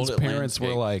 Dan's Hold it parents were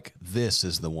landscape. like, "This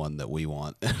is the one that we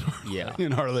want." Yeah.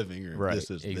 in our living room. Right,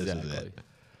 This is exactly. it.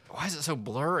 Why is it so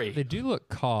blurry? They do look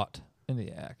caught in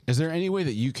the act. Is there any way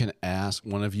that you can ask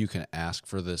one of you can ask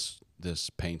for this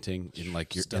painting in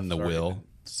like your in the will?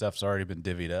 Stuff's already been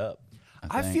divvied up.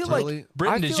 I think. feel like Really?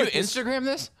 Britton, I did feel you like this- Instagram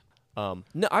this?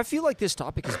 No, I feel like this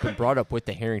topic has been brought up with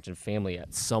the Harrington family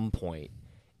at some point,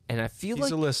 and I feel He's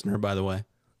like a listener, by the way.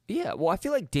 yeah. Well, I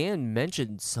feel like Dan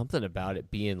mentioned something about it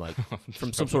being like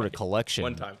from some sort of collection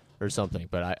One time. or something,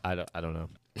 but I don't know.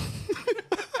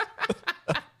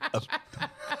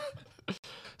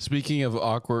 Speaking of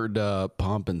awkward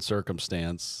pomp and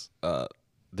circumstance,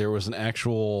 there was an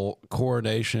actual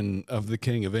coronation of the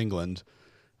King of England.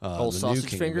 Old the sausage new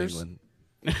King fingers? of England.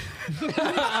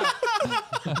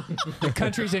 The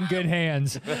country's in good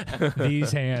hands.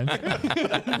 These hands.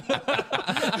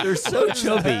 They're so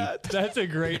chubby. That's a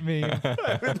great meme.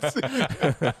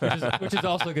 which is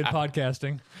also good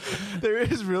podcasting. There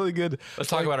is really good. Let's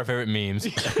talk about our favorite memes.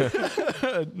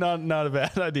 Not a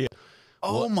bad idea.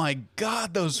 Oh my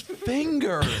God, those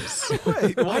fingers!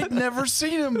 Wait, I'd nenever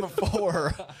seen him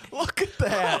before. Look at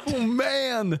that. Oh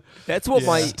man, That's what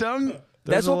my Stung.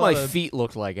 that's a what my lot of- feet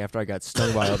looked like after I got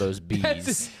stung by all those bees.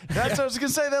 That's what I was gonna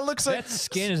say. That looks like That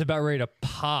skin is about ready to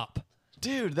pop.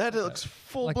 dude. That looks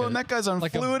full Like blown. a- That guy's on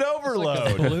like a- fluid It's overload.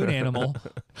 like a balloon animal.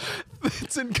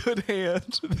 it's in good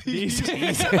hands. These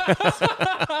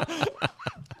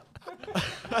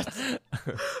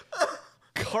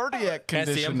Cardiac Can't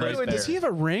see condition him right right there. Does he have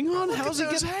a ring on? Look How's at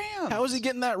he those getting? hands. How is he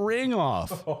getting that ring off?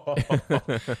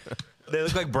 They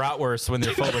look like bratwursts when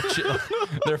they're filled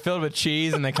with they're filled with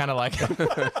cheese and they kind of like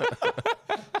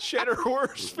Cheddar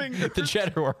horse finger. the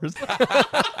cheddar wars.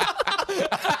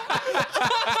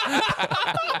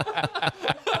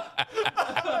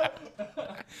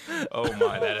 Oh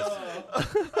my, that is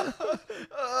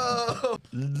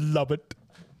Love it.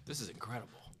 this is incredible.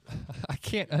 I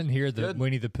can't unhear the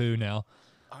Winnie the Pooh now.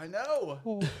 I know.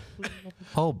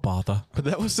 Oh bother. But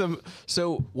that was some.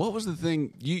 So, what was the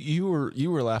thing you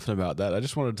were laughing about that? I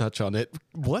just want to touch on it.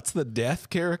 What's the death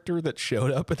character that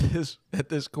showed up at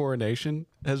this coronation?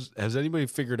 Has anybody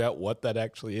figured out what that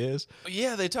actually is?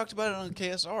 Yeah, they talked about it on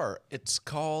KSR. It's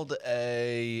called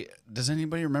a. Does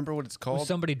anybody remember what it's Was called?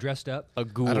 somebody dressed up? A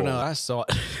ghoul. I don't know. I saw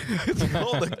it. It's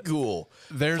called a ghoul.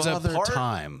 There's Father a part.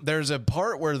 Time. There's a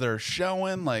part where they're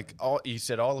showing like all. You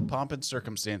said all the pomp and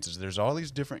circumstances. There's all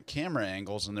these different camera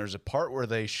angles, and there's a part where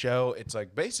they show. It's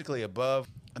like basically above,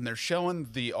 and they're showing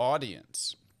the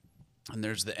audience, and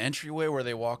there's the entryway where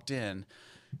they walked in.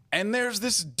 And there's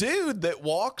this dude that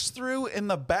walks through in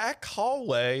the back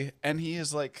hallway, and he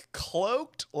is like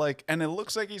cloaked, like, and it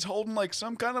looks like he's holding like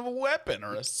some kind of a weapon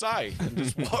or a scythe, and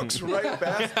just walks right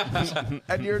past.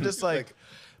 And you're just like,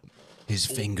 His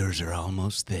fingers are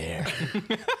almost there.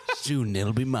 Soon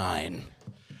it'll be mine.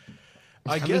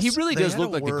 I mean, guess he really they does had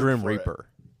look a like the word Grim for it. Reaper.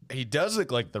 He does look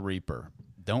like the Reaper.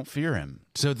 Don't fear him.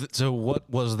 So what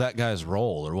was that guy's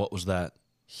role, or what was that?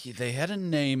 They had a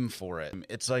name for it.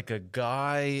 It's like a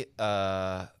guy.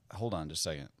 Hold on just a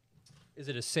second. Is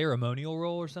it a ceremonial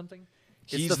role or something?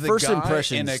 It's the first guy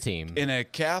impressions in a, team. in a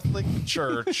Catholic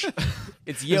church.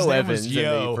 It's His Yo name was Evans. in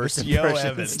Yo. the first It's Yo impressions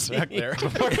Evans team. back there.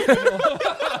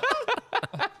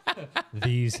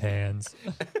 These hands.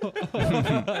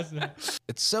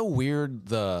 It's so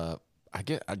weird.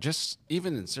 I just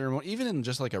even in ceremony, even in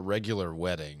just like a regular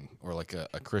wedding or like a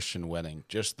Christian wedding,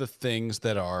 just the things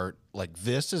that are like,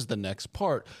 this is the next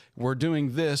part. We're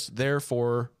doing this,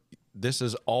 therefore this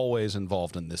is always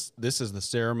involved in this. This is the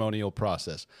ceremonial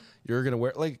process. You're gonna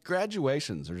wear like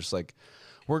graduations are just like,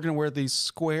 we're gonna wear these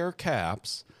square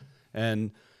caps,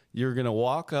 and you're gonna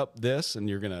walk up this, and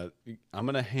I'm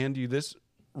gonna hand you this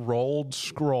rolled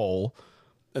scroll.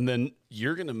 And then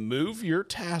you're going to move your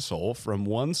tassel from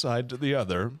one side to the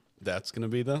other. That's going to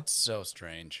be the... So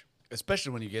strange,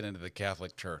 especially when you get into the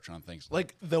Catholic Church on things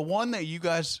like the one that you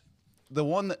guys, the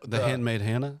one that The handmaid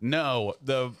Hannah? No,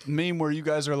 the meme where you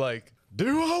guys are like,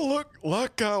 "Do I look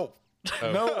like I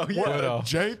know what a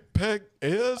JPEG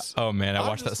is?" Oh man, I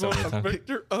watched that so many want a times.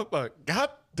 picture of a god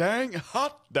dang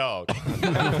hot dog. It's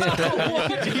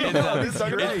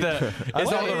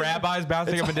all the rabbis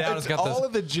bouncing up and down. It's got all this.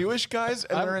 of the Jewish guys,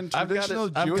 and they're in traditional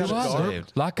I've Jewish got it garb.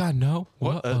 saved. Like I know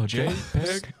what a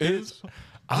JPEG is.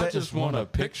 I just want a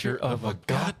picture of a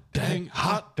goddamn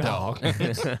hot dog.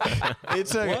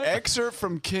 It's an excerpt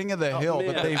from King of the Hill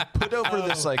that they've put over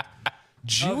this like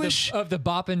Jewish. of the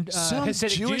bopping some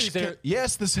Hasidic Jewish, Jews there,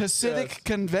 yes, this Hasidic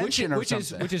convention or which is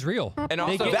something. which is real. And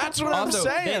also, That's what I'm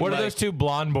saying. What are like- those two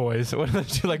blonde boys? What are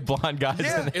those two like blonde guys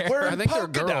Yeah, in there? wearing I think they're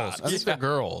polka girls. dots. I think they're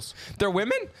girls. They're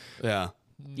women. Yeah.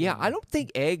 Yeah, I don't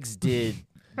think Eggs did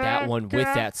that one with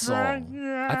that song.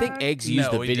 I think Eggs used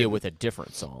No, the he video didn't. with a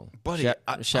different song. Buddy, Shout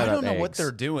I out don't know what Eggs. they're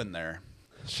doing there.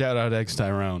 Shout out Eggs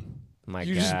Tyrone. My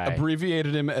You guy. just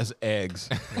abbreviated him as Eggs.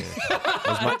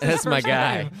 That's my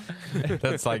guy.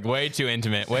 That's like way too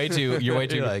intimate. Way too. You're way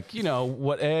too You're like, you know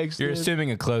what eggs? You're did?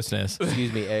 assuming a closeness.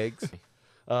 Excuse me, eggs.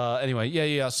 Anyway,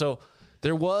 yeah. So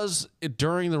there was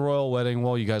during the royal wedding.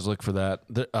 While you guys look for that,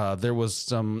 there was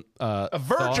some A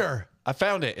verger. I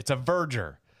found it. It's a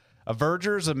verger. A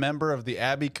verger is a member of the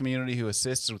Abbey community who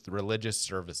assists with religious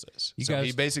services. You So guys-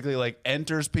 he basically like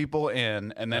enters people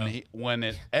in, and then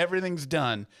when everything's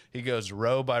done, he goes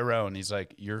row by row, and he's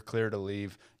like, "You're clear to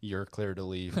leave. You're clear to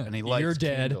leave." And he lights You're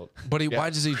dead. candle. But why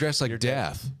does he dress like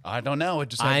death? I don't know. It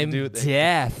just has I'm to do with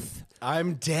death.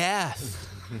 I'm death.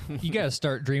 You got to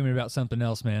start dreaming about something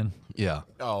else, man. Yeah.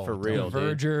 Oh, For real, dude.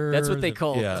 Verger, That's what they the-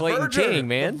 call Yeah. Clayton King,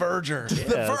 man. The verger. The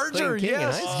Verger, Clayton King in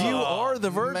yes. high school. You are the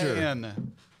Verger.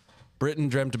 Man, Britain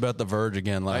dreamt about the Verge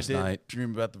again I last did night.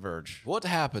 dream about the verge. What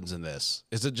happens in this?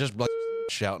 Is it just like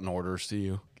shouting orders to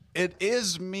you? It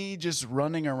is me just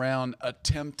running around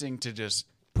attempting to just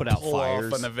Put out pull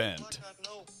fires. off an event. I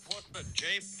know what a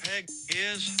JPEG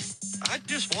is. I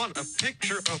just want a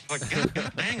picture of a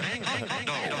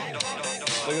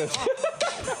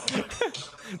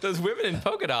Those women in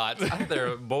polka dots. I thought they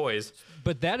were boys.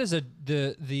 But that is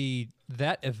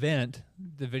that event,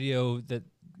 the video that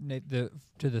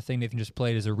to the thing Nathan just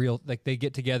played is a real, like they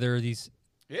get together, these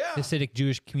Hasidic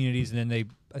Jewish communities, and then they,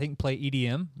 I think, play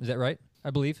EDM. Is that right? I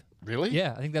believe. Really?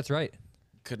 Yeah, I think that's right.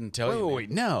 Couldn't tell you. Wait,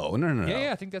 no.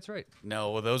 Yeah, I think that's right.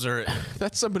 No, those are.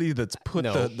 That's somebody that's put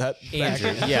No, that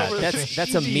Andrew. Yeah,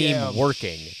 that's a meme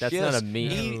working. That's not a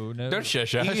meme. No. Don't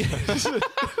shush us.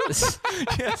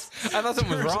 Yes. I thought something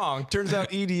was wrong. Turns out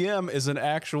EDM is an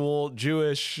actual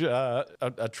Jewish, a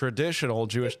traditional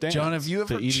Jewish dance. John, have you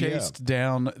to ever EDM. chased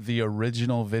down the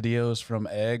original videos from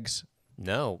Eggs?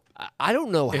 No, I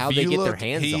don't know how they you get their look,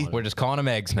 hands on We're it. just calling them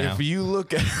eggs now. If you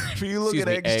look at Excuse me,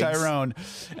 Eggs Eggs. Tyrone,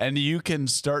 and you can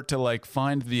start to like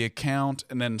find the account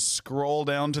and then scroll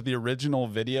down to the original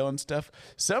video and stuff.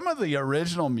 Some of the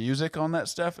original music on that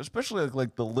stuff, especially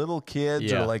like the little kids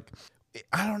Yeah. or like.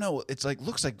 I don't know. It's like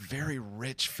looks like very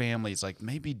rich families, like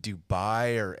maybe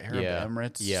Dubai or Arab Yeah.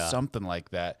 Emirates, Yeah. something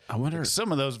like that. I wonder- Like,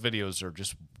 some of those videos are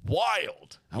just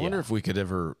wild. I wonder if we could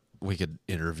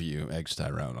interview Eggs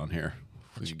Tyrone on here.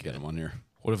 If we could get him on here.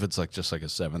 What if it's like just like a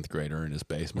 7th grader in his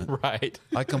basement? Right.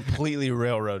 I completely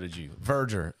railroaded you,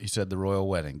 Verger. You said the royal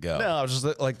wedding. Go. No, I was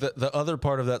just like the other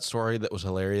part of that story that was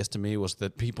hilarious to me was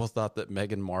that people thought that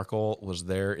Meghan Markle was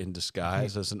there in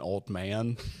disguise as an old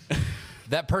man.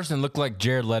 That person looked like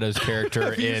Jared Leto's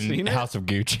character in seen it? House of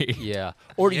Gucci. Yeah.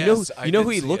 Or Yes, I you know did who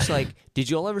he see looks it. like? Did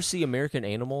you all ever see American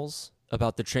Animals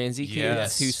about the transy kids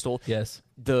Yes. who stole? Yes.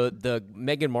 The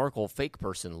Meghan Markle fake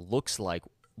person looks like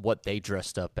what they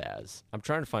dressed up as. I'm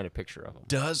trying to find a picture of him.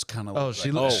 Does kind of. Oh,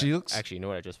 she looks. Actually, you know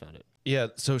what? I just found it. Yeah,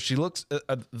 so she looks.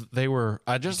 They were.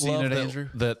 I just seen love it, that, Andrew?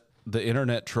 that the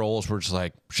internet trolls were just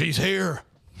like, "She's here.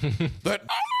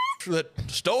 that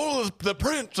stole the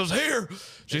prince is here.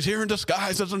 She's here in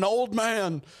disguise as an old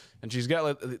man." And she's got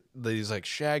like these like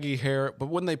shaggy hair. But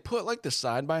when they put like the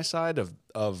side by side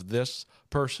of this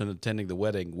person attending the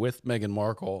wedding with Meghan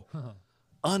Markle,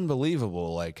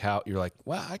 unbelievable. Like how you're like,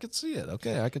 wow, I could see it.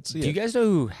 Okay, I could see it. Do you guys know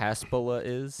who Hasbulla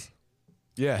is?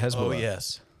 Yeah, Hezbollah. Oh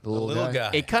yes, the little guy.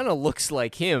 It kind of looks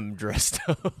like him dressed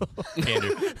up.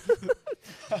 Andrew.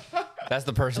 That's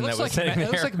the person that was It sitting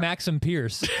looks there. like Maxim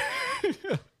Pierce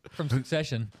from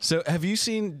Succession. So have you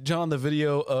seen John the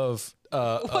video of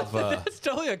That's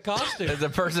totally a costume. It's a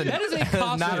person. That is a not a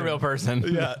costume. real person.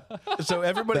 yeah. So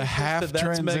everybody the thinks half that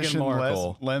that's Meghan transition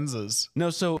Markle. lenses. No,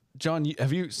 so John,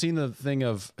 have you seen the thing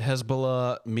of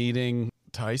Hezbollah meeting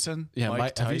Tyson. Yeah,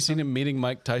 Mike have you Tyson. seen him meeting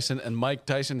Mike Tyson? And Mike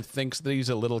Tyson thinks that he's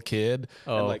a little kid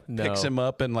and Oh, like no. picks him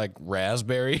up and like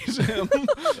raspberries him.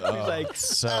 He's like,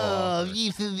 So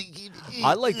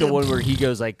I like the one where he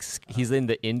goes like he's in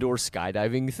the indoor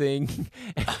skydiving thing.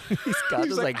 And he's got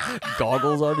those like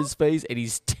goggles on his face and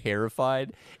he's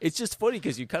terrified. It's just funny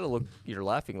because you kind of you're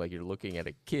laughing like you're looking at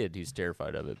a kid who's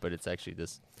terrified of it, but it's actually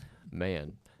this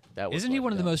man. That was Isn't he fun,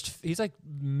 one of the yeah. most? He's like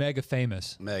mega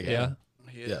famous. Mega. Yeah.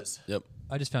 he yep, is. yep.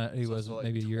 I just found out he was Like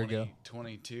maybe a year 20, ago.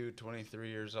 22, 23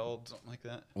 years old, something like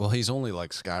that. Well, he's only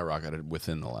like skyrocketed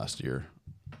within the last year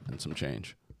and some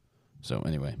change. So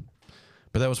anyway,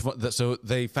 but that was fun. So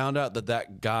they found out that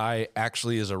that guy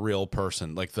actually is a real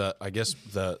person. Like I guess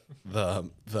the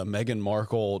Meghan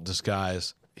Markle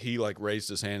disguise. He like raised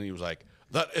his hand and he was like,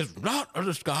 "That is not a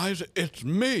disguise. It's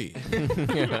me.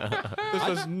 This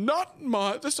is not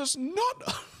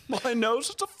my nose.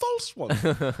 It's a false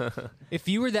one." If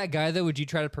you were that guy, though, would you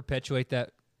try to perpetuate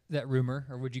that rumor,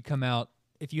 or would you come out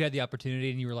if you had the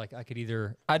opportunity and you were like, I could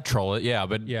either? I'd troll it, yeah,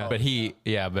 but Yeah. but he,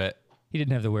 yeah, but He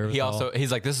didn't have the wherewithal.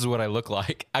 He's like, this is what I look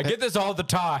like. I get this all the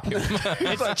time.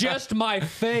 It's just my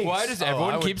face. Why does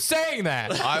everyone keep saying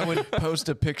that? I would post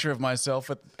a picture of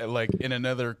myself like in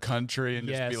another country and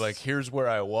just be like, here's where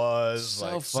I was. So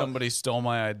like fun. somebody stole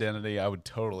my identity. I would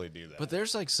totally do that. But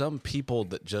there's like some people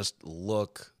that just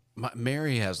look.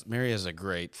 Mary has a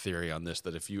great theory on this,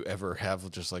 that if you ever have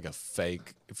just like a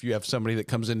fake, if you have somebody that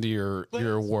comes into your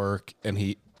work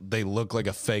and they look like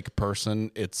a fake person,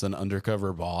 it's an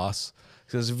undercover boss.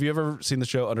 Because if you ever seen the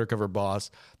show Undercover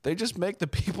Boss, they just make the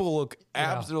people look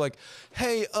They're like,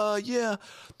 hey,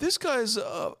 this guy's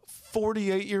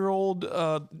 48-year-old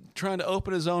trying to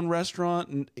open his own restaurant,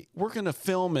 and we're gonna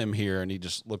film him here, and he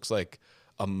just looks like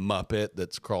a Muppet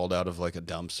that's crawled out of like a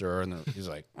dumpster, and he's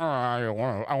like, I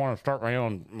want to start my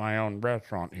own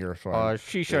restaurant here. So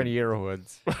Shisha and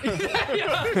Earhoods.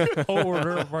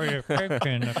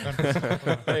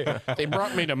 they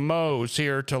brought me to Moe's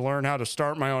here to learn how to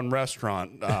start my own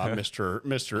restaurant, Mr.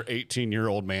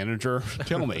 18-year-old manager.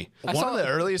 Tell me. One of the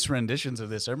earliest renditions of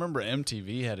this, I remember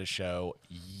MTV had a show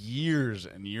years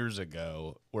and years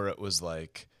ago where it was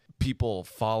like people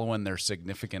following their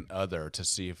significant other to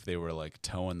see if they were like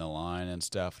towing the line and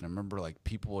stuff. And I remember like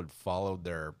people had followed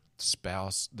their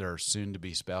spouse, their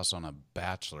soon-to-be spouse, on a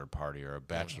bachelor party or a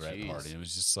bachelorette party. And it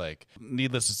was just like,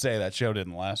 needless to say, that show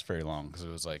didn't last very long because it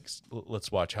was like,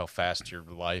 let's watch how fast your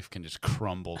life can just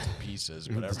crumble to pieces.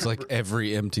 it's like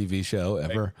every MTV show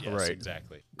ever. Yes, Right.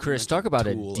 exactly. Chris, talk about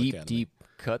a Tool deep, Academy. deep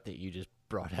cut that you just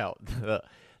brought out.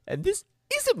 And this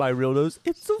isn't my real nose;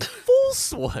 it's a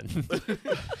false one.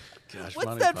 Gosh, What's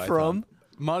Monty that Python. from?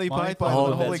 Monty Python. Python. Oh,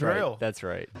 the Holy that's Grail. right. That's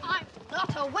right. I'm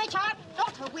not a witch. I'm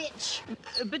not a witch.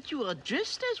 But you are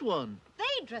dressed as one.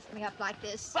 They dressed me up like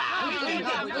this.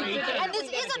 And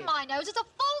this isn't my nose. It's a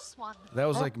false one. That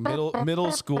was like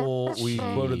middle school. We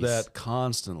quoted that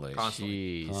constantly.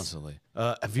 Jeez. Constantly.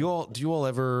 Have you all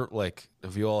ever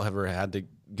had to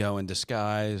go in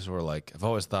disguise, or like, I've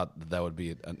always thought that would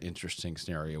be an interesting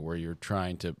scenario where you're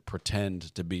trying to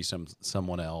pretend to be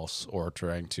someone else, or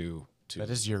trying to. That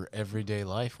is your everyday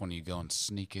life when you go and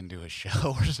sneak into a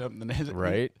show or something, isn't it?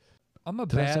 Right? I'm a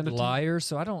Did I send bad it to you? liar,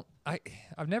 so I'm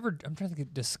trying to think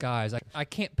of disguise. I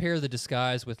can't pair the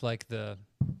disguise with like the.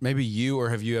 Maybe you, or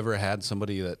have you ever had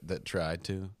somebody that tried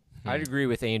to? I'd agree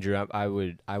with Andrew. I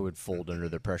would fold under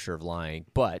the pressure of lying.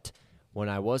 But when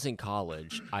I was in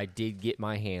college, I did get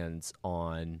my hands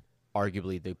on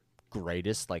arguably the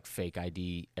greatest like fake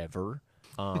ID ever.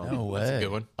 No way. That's a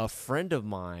good one. A friend of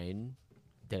mine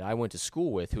that I went to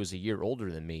school with, who was a year older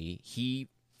than me, he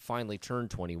finally turned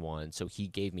 21, so he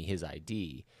gave me his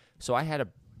ID. So I had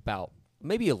about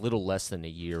maybe a little less than a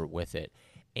year with it.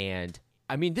 And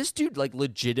I mean, this dude like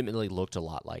legitimately looked a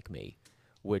lot like me,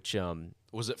 which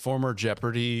Was it former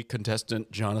Jeopardy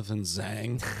contestant Jonathan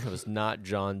Zhang? it was not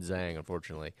John Zhang,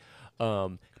 unfortunately.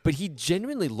 But he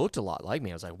genuinely looked a lot like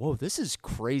me. I was like, whoa, this is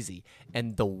crazy.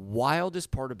 And the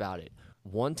wildest part about it,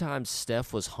 one time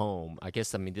Steph was home. I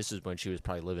guess, I mean, this is when she was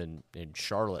probably living in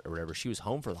Charlotte or whatever. She was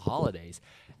home for the holidays.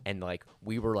 And, like,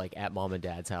 we were, like, at mom and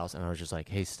dad's house. And I was just like,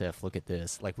 hey, Steph, look at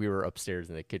this. Like, we were upstairs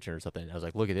in the kitchen or something. And I was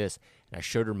like, look at this. And I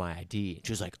showed her my ID. And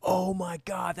she was like, oh, my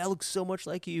God, that looks so much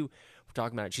like you. We're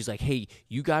talking about it. She's like, hey,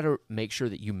 you got to make sure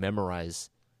that you memorize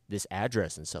this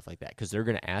address and stuff like that, because they're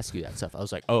going to ask you that stuff. I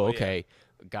was like, oh, okay,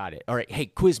 got it. All right, hey,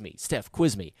 quiz me, Steph,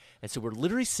 quiz me. And so we're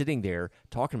literally sitting there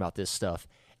talking about this stuff,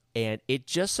 and it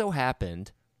just so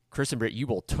happened, Chris and Britt, you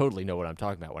will totally know what I'm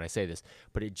talking about when I say this,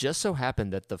 but it just so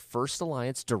happened that the First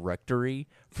Alliance directory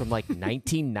from like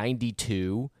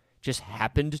 1992 just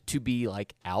happened to be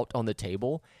like out on the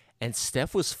table, and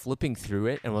Steph was flipping through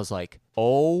it and was like,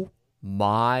 oh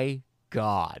my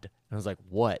God. And I was like,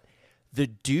 what? The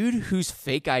dude whose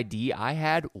fake ID I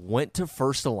had went to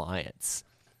First Alliance.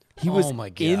 He was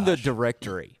in the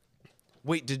directory.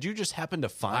 Wait, did you just happen to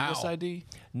find this ID?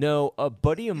 No, a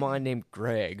buddy of mine named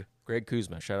Greg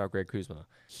Kuzma. Shout out Greg Kuzma.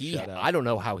 I don't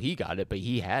know how he got it, but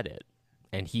he had it.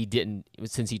 And he didn't,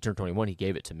 since he turned 21, he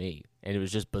gave it to me. And it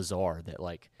was just bizarre that,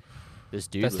 like, this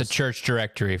dude That's the church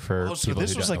directory for Oh, so people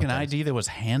this who was don't like know an what that ID that was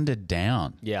handed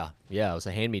down. Yeah, it was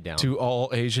a hand-me-down. To all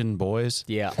Asian boys?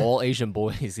 Yeah, all Asian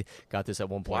boys got this at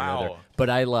one point or Wow. another. But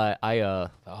I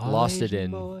lost it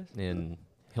in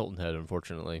Hilton Head,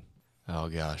 unfortunately. Oh,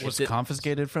 gosh. Was it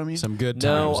confiscated from you? Some good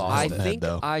No, times. I Lost it, think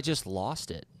though. I just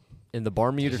lost it in the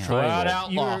Bermuda Flat Triangle.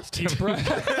 out lost.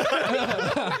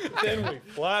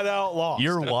 Flat out lost.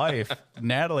 Your wife,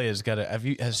 Natalie, has got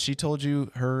a. Has she told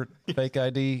you her fake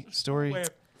ID story?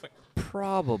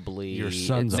 Probably. Your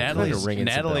son's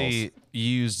Natalie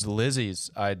used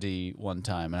Lizzie's ID one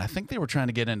time, and I think they were trying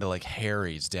to get into like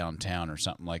Harry's downtown or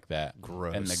something like that.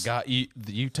 Gross. And the guy,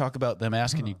 you talk about them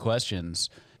asking you questions.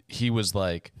 He was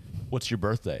like, "What's your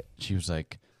birthday?" She was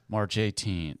like, "March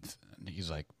 18th." And he's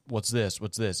like, "What's this?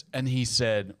 What's this?" And he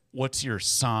said, "What's your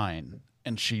sign?"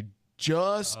 And she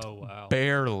just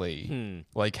barely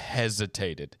like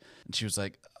hesitated, and she was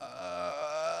like,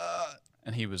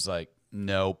 and he was like,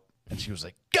 "Nope." And she was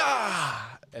like, "Gah!"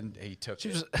 And he took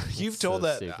it. You've told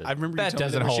that. stupid. I remember That you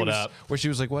told me doesn't where she hold was- up. Where she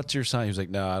was like, "What's your sign?" He was like,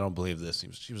 "No, I don't believe this."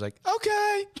 She was like,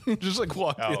 "Okay," just like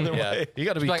walk the other way. You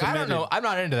got to be Like, I don't committed. know. I'm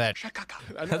not into that.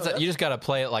 You just got to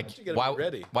play it like, gotta be why,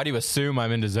 ready. why do you assume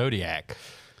I'm into Zodiac?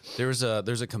 There's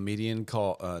a comedian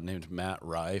called named Matt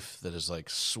Rife that is like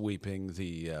sweeping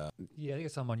the Yeah, I think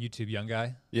it's on YouTube, young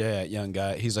guy. young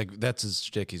guy. He's like, that's his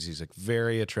shtick. He's like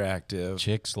very attractive,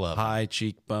 Chicks love him. high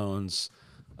cheekbones,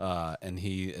 and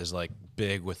he is like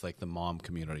big with like the mom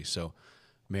community. So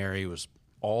Mary was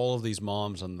all of these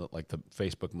moms on the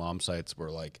Facebook mom sites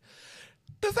were like,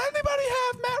 "Does anybody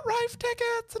have Matt Rife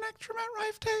tickets? An extra Matt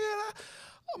Rife ticket?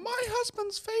 My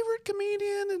husband's favorite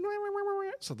comedian." And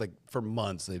so like for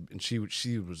months she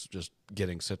was just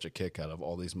getting such a kick out of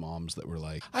all these moms that were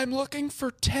like, "I'm looking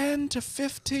for 10 to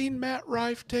 15 Matt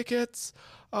Rife tickets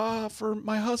for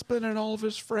my husband and all of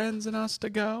his friends and us to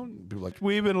go." And people were like,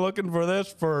 "We've been looking for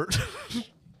this for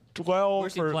 12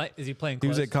 Where's he for play? Is he playing? He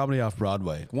was close? at Comedy Off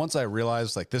Broadway. Once I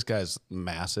realized like this guy's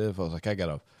massive, I was like, I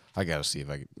gotta see if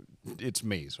I can. It's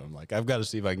me, so I'm like, I've got to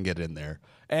see if I can get in there,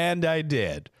 and I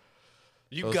did.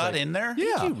 You got in there?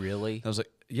 Yeah. you really? I was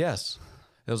like, yes.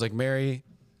 I was like, "Mary,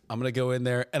 I'm gonna go in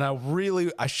there," and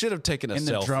I should have taken a In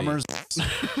selfie. the drummer's.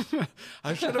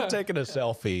 I should have taken a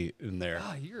selfie in there.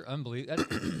 Oh, you're unbelievable.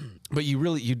 But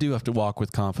you do have to walk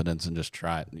with confidence and just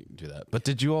try it and do that. But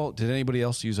did anybody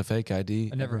else use a fake ID?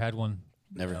 I never had one.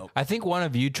 Never. I think one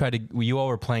of you you all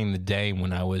were playing the Dame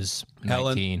when I was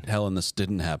 19. Helen, this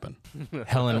didn't happen.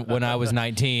 Helen, when I was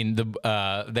 19,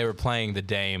 they were playing the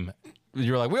Dame.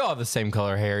 You were like, we all have the same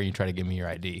color hair. You try to give me your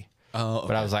ID. Oh, okay.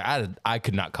 But I was like, I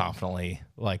could not confidently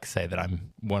like say that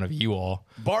I'm one of you all.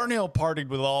 Barnhill partied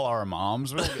with all our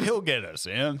moms. He'll get us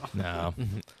in. No,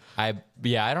 I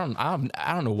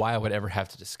don't know why I would ever have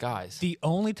to disguise. The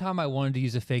only time I wanted to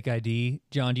use a fake ID,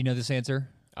 John, do you know this answer?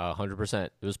 100%.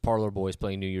 It was Parlor Boys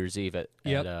playing New Year's Eve at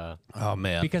Oh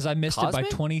man, Because I missed it by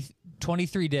Cosmic?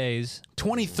 23 days.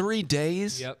 23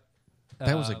 days. Yep.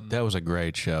 That was a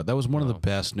great show. That was one of the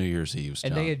best New Year's Eves.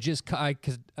 And John. they had just,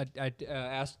 because I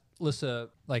asked Lissa,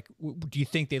 like, do you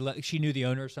think they let, she knew the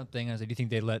owner or something. I was like, do you think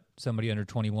they let somebody under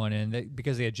 21 in?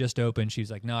 Because they had just opened, she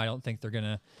was like, no, I don't think they're going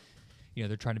to,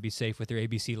 they're trying to be safe with their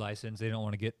ABC license. They don't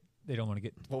want to get,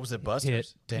 What was it, hit.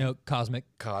 Busters? No, Cosmic.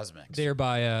 Cosmics. They're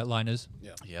by Linas.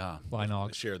 Yeah.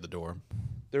 Linog. shared the door.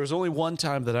 There was only one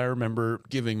time that I remember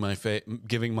giving my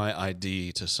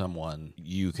ID to someone.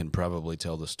 You can probably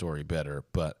tell the story better,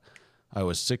 but I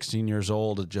was 16 years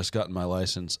old, had just gotten my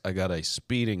license. I got a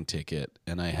speeding ticket,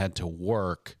 and I had to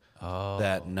work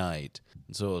that night.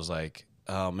 And so it was like,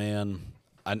 oh man.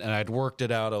 And I'd worked it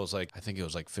out. I was like, I think it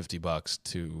was like $50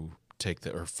 to take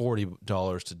or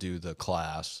 $40 to do the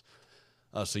class.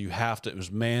 So you have to, it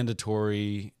was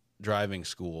mandatory driving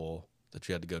school that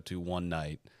you had to go to one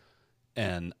night.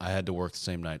 And I had to work the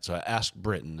same night. So I asked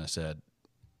Britton, I said,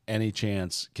 any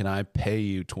chance, can I pay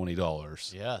you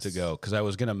 $20 to go? Because I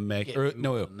was going to make, it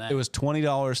was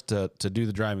 $20 to do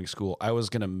the driving school. I was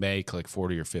going to make like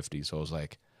 40 or 50. So I was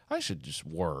like, I should just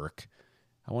work.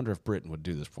 I wonder if Britton would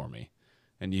do this for me.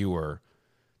 And you were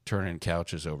turning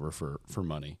couches over for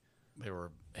money. They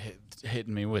were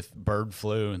hitting me with bird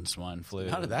flu and swine flu.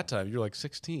 Not at that time. You're like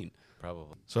 16.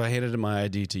 Probably. So I handed my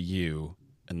ID to you,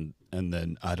 and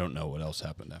then I don't know what else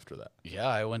happened after that. Yeah,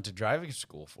 I went to driving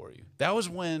school for you. That was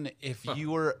when if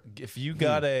you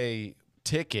got a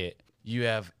ticket, you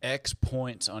have X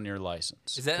points on your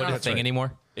license. Is that not a thing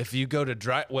anymore? If you go to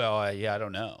I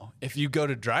don't know. If you go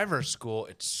to driver's school,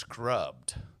 it's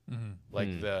scrubbed. Mm-hmm.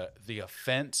 Like the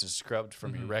offense is scrubbed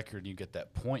from your record, and you get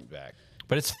that point back.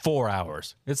 But it's 4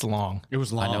 hours. It's long. It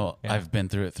was long. I know. Yeah. I've been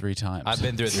through it 3 times. I've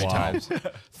been through it 3 times.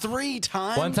 3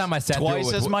 times? One time I sat Twice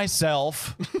through it as with,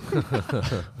 myself.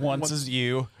 Once as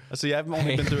you. See, I've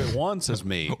only been through it once as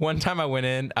me. One time I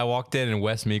walked in and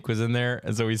Wes Meek was in there,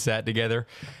 and so we sat together.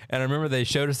 And I remember they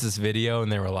showed us this video,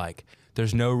 and they were like,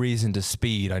 there's no reason to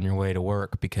speed on your way to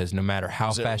work because no matter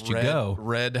how fast you go.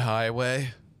 Red Highway?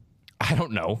 I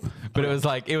don't know. But it was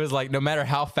like no matter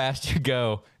how fast you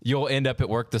go, you'll end up at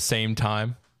work the same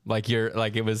time. Like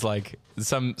it was like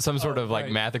some sort of like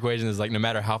math equation is like no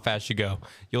matter how fast you go,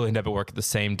 you'll end up at work at the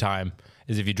same time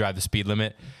as if you drive the speed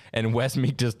limit. And Wes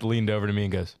Meek just leaned over to me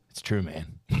and goes, "It's true,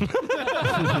 man."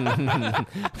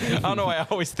 I don't know why I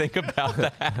always think about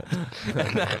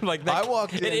that. Like that, I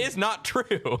walked in. It is not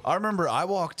true. I remember I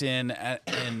walked in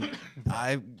and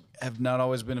I have not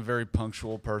always been a very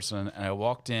punctual person. And I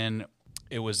walked in,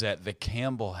 it was at the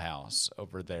Campbell House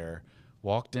over there.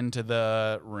 Walked into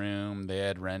the room they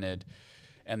had rented,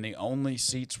 and the only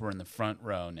seats were in the front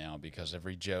row now because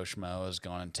every Joe Schmo has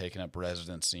gone and taken up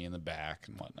residency in the back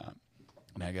and whatnot.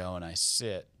 And I go and I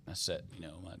set, you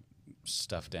know, my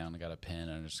stuff down. I got a pen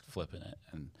and I'm just flipping it.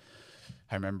 And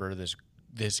I remember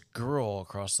this girl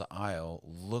across the aisle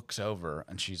looks over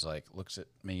and she's like, looks at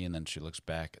me and then she looks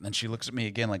back and then she looks at me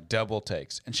again, like double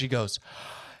takes. And she goes,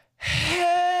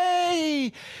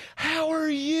 "Hey, how are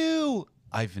you?"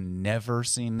 I've never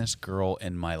seen this girl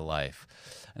in my life.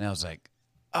 And I was like,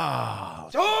 "Oh,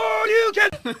 So you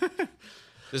can.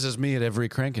 This is me at every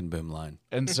Crank and Boom line.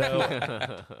 And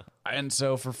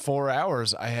so for 4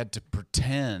 hours, I had to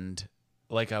pretend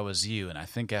like I was you. And I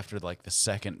think after like the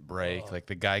second break, like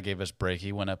the guy gave us break,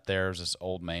 he went up there as this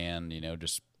old man, you know,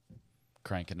 just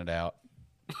cranking it out.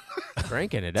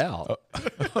 Cranking it out.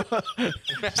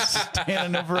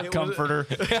 Standing over a comforter.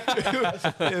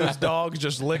 His dog's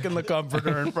just licking the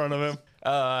comforter in front of him.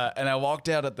 And I walked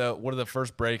out at one of the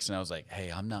first breaks and I was like,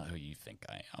 "Hey, I'm not who you think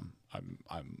I am.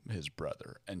 I'm his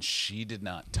brother." And she did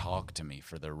not talk to me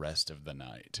for the rest of the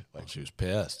night. Like She was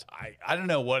pissed. I don't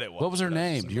know what it was. What was her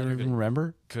name? Do you even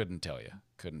remember? Couldn't tell you.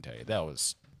 That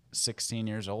was 16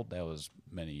 years old. That was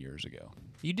many years ago.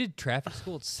 You did traffic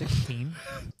school at 16?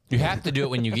 You have to do it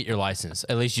when you get your license.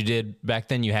 At least you did back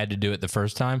then. You had to do it the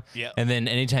first time. Yeah. And then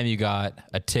anytime you got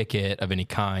a ticket of any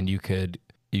kind, you could,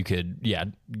 yeah,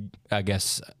 I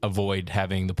guess avoid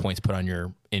having the points put on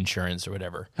your insurance or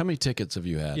whatever. How many tickets have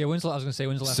you had? Yeah, when's the last So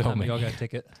time many. y'all got a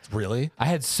ticket? Really? I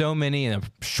had so many in a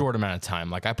short amount of time.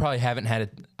 Like I probably haven't had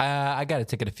it. I got a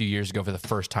ticket a few years ago for the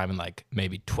first time in like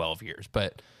maybe 12 years.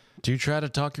 But Do you try to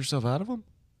talk yourself out of them?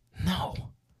 no.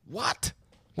 What?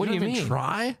 What do you don't even mean?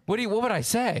 Try? What would I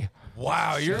say?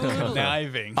 Wow, you're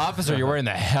conniving. Officer, you're wearing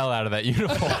the hell out of that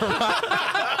uniform.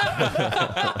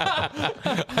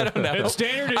 I don't know. It's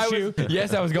standard issue.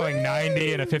 Yes, I was going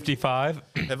 90 and a 55.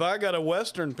 Have I got a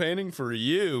Western painting for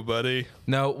you, buddy?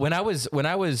 No, my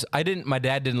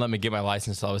dad didn't let me get my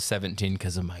license until I was 17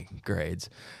 because of my grades.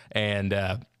 And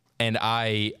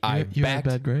I backed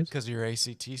bad grades? Because of your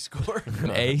ACT score.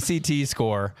 ACT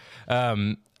score.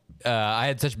 I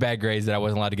had such bad grades that I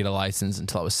wasn't allowed to get a license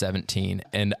until I was 17.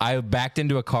 And I backed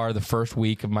into a car the first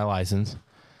week of my license.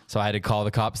 So I had to call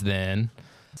the cops then.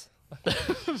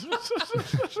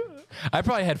 I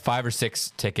probably had 5 or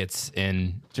 6 tickets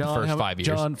in the first 5 years.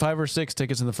 John, 5 or 6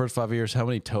 tickets in the first 5 years. How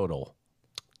many total?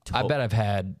 I bet I've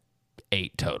had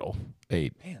 8 total.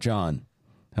 8. Man. John,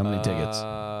 how many tickets?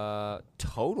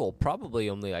 Total, probably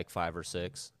only like 5 or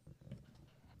 6.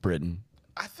 Britain.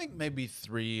 I think maybe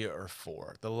 3 or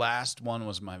 4. The last one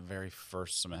was my very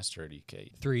first semester at EK.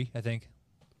 3, I think.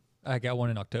 I got one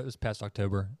in October. It was past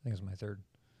October. I think it was my 3rd.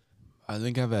 I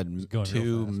think I've had going real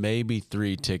 2, fast. maybe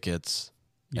 3 tickets,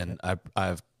 and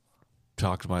I've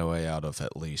talked my way out of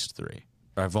at least 3.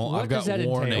 I've What got does that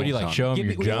entail? warnings. What do you, like, show 'em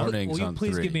your junk? warnings Will you on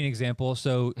please 3. give me an example?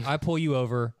 So I pull you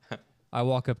over. I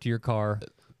walk up to your car.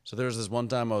 So there was this one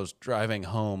time I was driving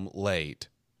home late.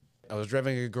 I was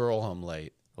driving a girl home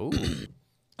late. Ooh.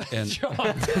 And so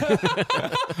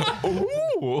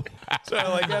I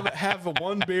like have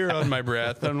one beer on my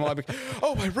breath, and I'm like,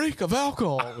 "Oh, my reek of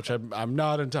alcohol," which I'm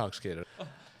not intoxicated.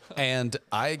 And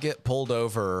I get pulled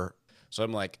over, so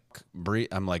I'm like,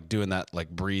 I'm like doing that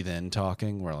like breathe in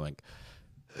talking, where I'm like,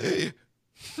 "Hey,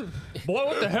 Boy,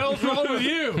 what the hell's wrong with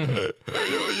you? hey,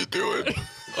 how you doing?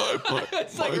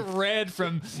 It's like red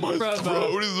from My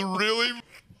throat is really."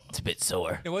 It's a bit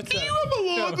sore. What's that?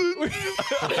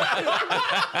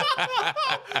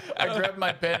 I grabbed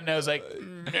my pen and I was like,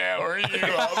 "How are you?"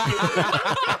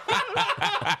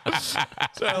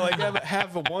 So I like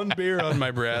have one beer on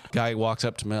my breath. Guy walks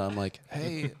up to me. I'm like,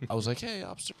 "Hey," I was like, "Hey,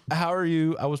 officer, how are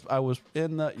you?" I was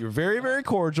in the. You're very, very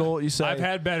cordial. You say, I've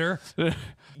had better.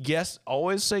 yes,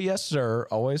 always say yes, sir.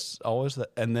 Always.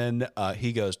 And then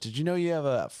he goes, "Did you know you have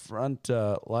a front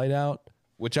light out?"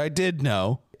 Which I did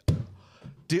know.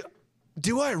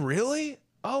 Do I really?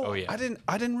 Oh yeah. I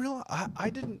didn't realize. I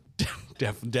didn't.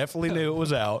 Definitely knew it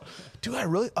was out. Do I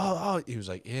really? Oh. He was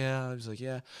like, yeah. I was like,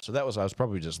 yeah. So I was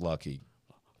probably just lucky.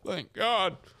 Thank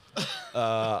God.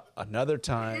 Another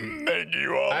time,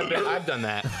 I've done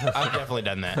that. I've definitely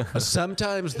done that.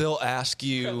 sometimes they'll ask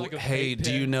you, like a "Hey, vape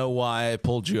do you pen. know why I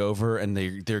pulled you over?" And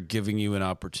they're giving you an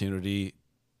opportunity.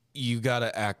 You got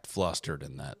to act flustered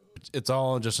in that. It's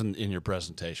all just in your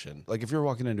presentation. Like if you're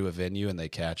walking into a venue and they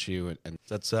catch you, and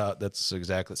that's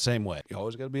exactly the same way. You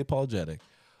always got to be apologetic.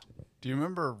 Do you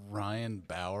remember Ryan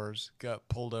Bowers got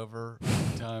pulled over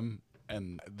one time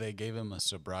and they gave him a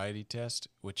sobriety test,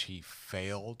 which he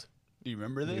failed? Do you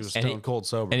remember He was this? stone cold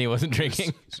sober. And he wasn't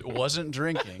drinking. Wasn't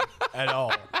drinking at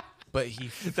all. But he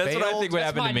That's what I think would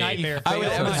That's happen my to me. nightmare. I would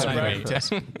That's have my a sobriety nightmare.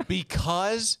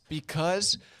 test.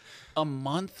 because a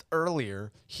month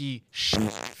earlier he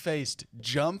faced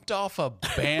jumped off a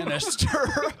banister.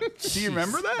 Do you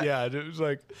remember that? Yeah, it was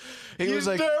like He was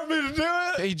like, dare me to do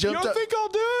it. he jumped up. I'll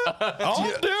do it? I'll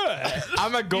do it.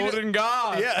 I'm a golden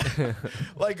god. Yeah,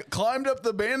 like climbed up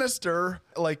the banister,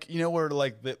 like where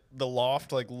like the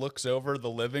loft like looks over the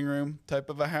living room type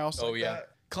of a house. Oh, like yeah. that.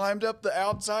 Climbed up the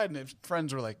outside, and his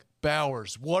friends were like,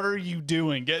 "Bowers, what are you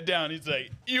doing? Get down." He's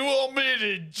like, "You want me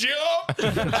to jump?"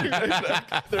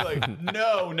 They're like,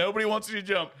 "No, nobody wants you to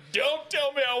jump. Don't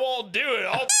tell me I won't do it.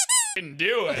 I'll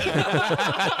do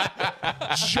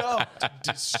it." Jumped,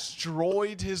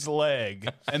 destroyed his leg,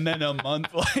 and then a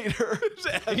month later,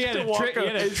 He had a trick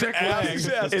leg. His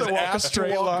ass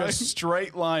a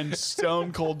straight line,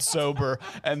 stone cold sober,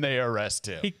 and they arrest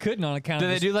him. He couldn't on account Did of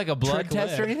they his do like a blood trick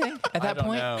test or leg. anything at that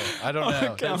point? I don't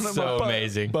know. That's so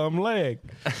amazing. Bum leg.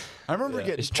 I remember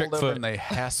getting His pulled trick over foot. and they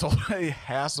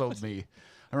hassled me.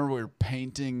 I remember we were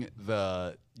painting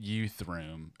the youth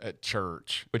room at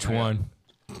church. Which one?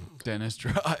 Dennis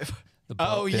Drive.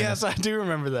 Oh yes, I do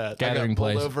remember that. Gathering I got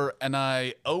pulled place. over and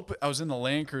I was in the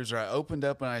Land Cruiser. I opened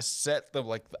up and I set the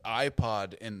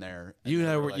iPod in there. You and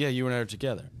I were like- you and I were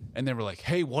together. And they were like,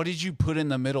 "Hey, what did you put in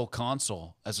the middle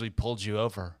console as we pulled you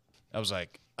over?" I was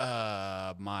like,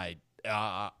 my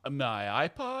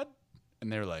iPod."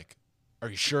 And they were like, "Are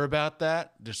you sure about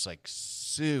that?" Just like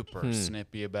super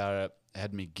snippy about it.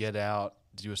 Had me get out,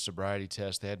 do a sobriety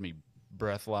test. They had me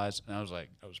breathalyze, and I was like,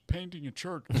 "I was painting a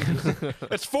church."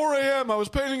 It's 4 a.m. I was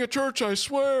painting a church. I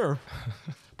swear.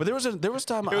 But there was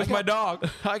time. It was my dog.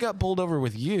 I got pulled over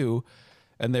with you,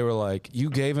 and they were like, "You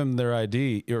gave him their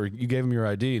ID, or you gave him your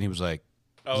ID," and he was like,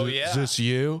 Oh, is yeah. is this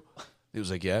you?" He was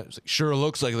like, "Yeah." He was like, "Sure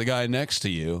looks like the guy next to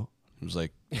you." He was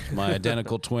like, "My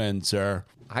identical twin, sir."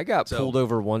 I got pulled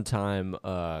over one time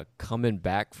coming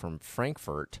back from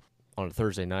Frankfurt on a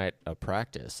Thursday night of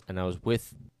practice, and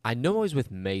I know I was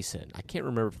with Mason. I can't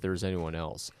remember if there was anyone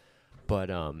else, but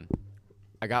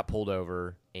I got pulled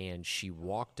over, and she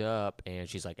walked up, and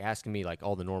she's like asking me like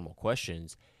all the normal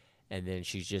questions, and then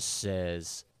she just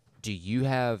says, "Do you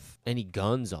have any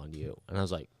guns on you?" And I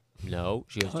was like, "No."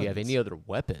 She goes, "Do you have any other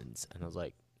weapons?" And I was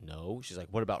like, "No." She's like,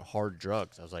 "What about hard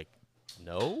drugs?" I was like,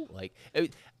 "No."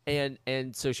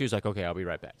 And so she was like, "Okay, I'll be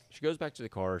right back." She goes back to the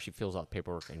car, she fills out the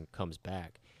paperwork, and comes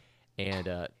back. And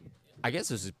I guess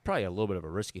this is probably a little bit of a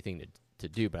risky thing to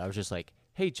do, but I was just like,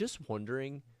 "Hey, just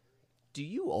wondering, do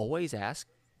you always ask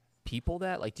people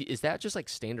that? Like, is that just like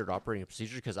standard operating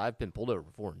procedure? Because I've been pulled over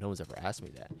before, and no one's ever asked me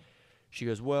that." She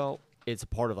goes, "Well, it's a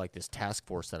part of like this task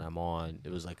force that I'm on.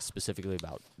 It was like specifically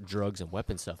about drugs and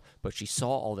weapon stuff." But she saw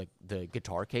all the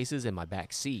guitar cases in my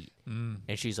back seat, and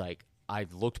she's like, "I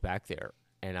looked back there,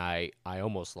 and I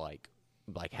almost like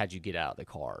had you get out of the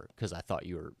car because I thought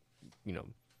you were,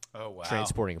 Oh wow!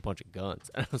 transporting a bunch of guns."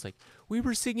 And I was like, "We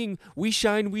were singing 'We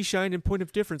Shine, We Shine' in Point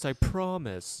of Difference, I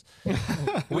promise."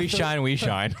 We shine, we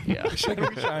shine. Yeah.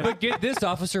 But get this,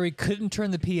 officer, we couldn't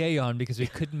turn the PA on because we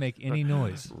couldn't make any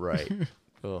noise. Right.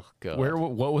 Oh, God.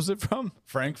 What was it from?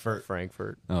 Frankfurt.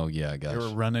 Frankfurt. Oh yeah, They gosh. were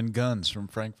running guns from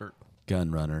Frankfurt.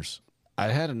 Gun runners. I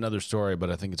had another story,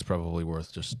 but I think it's probably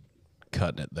worth just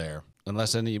cutting it there.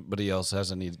 Unless anybody else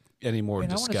has any more Man,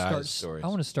 disguised stories. I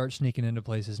want to start sneaking into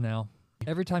places now.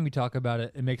 Every time you talk about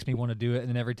it, it makes me want to do it, and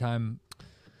then every time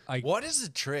What is the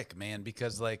trick, man?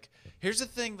 Because like, here's the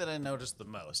thing that I noticed the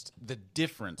most: the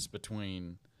difference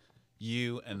between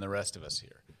you and the rest of us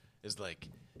here is like,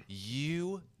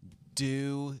 you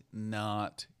do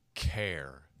not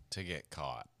care to get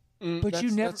caught. but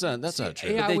you never. That's not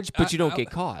true. Yeah, But you don't get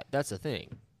caught. That's the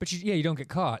thing. But you don't get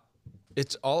caught.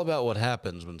 It's all about what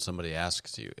happens when somebody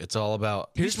asks you. It's all about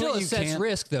You still assess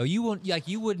risk, though. You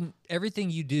wouldn't. Everything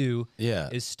you do, Yeah.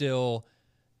 is still.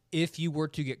 If you were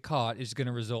to get caught, is going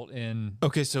to result in.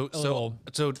 Okay, so little-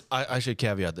 I should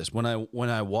caveat this. When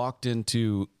I walked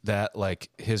into that, like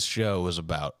his show was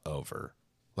about over.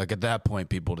 Like at that point,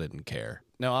 people didn't care.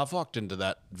 Now I've walked into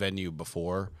that venue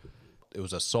before. It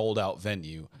was a sold out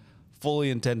venue, fully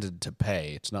intended to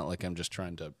pay. It's not like I'm just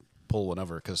trying to pull one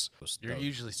over because You're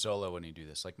usually solo when you do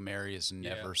this. Like Mary is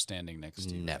never standing next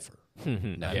to you. never. I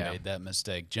made that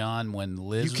mistake. John, when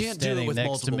Liz You was can't do it standing with next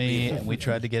to multiple me people. and we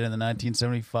tried to get in the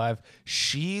 1975,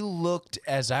 she looked,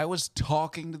 as I was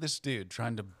talking to this dude,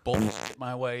 trying to bullshit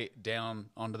my way down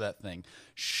onto that thing,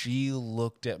 she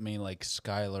looked at me like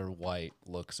Skylar White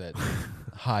looks at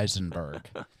Heisenberg.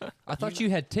 I thought you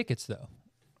had tickets though.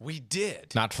 We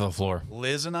did. Not for the floor.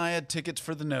 Liz and I had tickets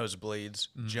for the nosebleeds.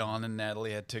 John and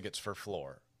Natalie had tickets for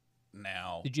floor.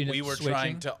 Now, Did you end up we were switching?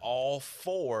 trying to all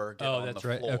four get on that's the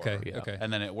right. floor. Okay, okay.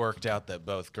 And then it worked out that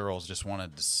both girls just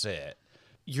wanted to sit.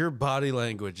 Your body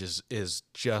language is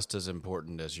just as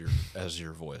important as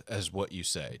your voice, as what you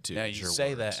say too. Now, as you your say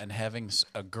words. that, and having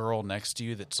a girl next to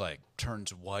you that's like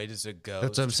turns white as a ghost.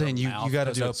 That's what I'm her saying. You mouth gotta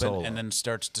goes do it open solo. and then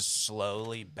starts to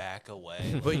slowly back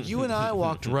away. But you and I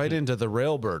walked right into the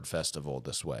Railbird Festival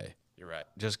this way. You're right.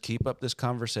 Just keep up this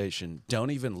conversation.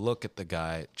 Don't even look at the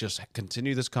guy. Just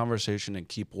continue this conversation and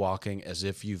keep walking as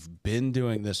if you've been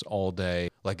doing this all day.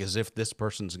 Like as if this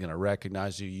person's going to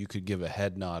recognize you. You could give a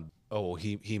head nod. Oh,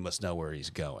 he must know where he's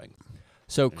going.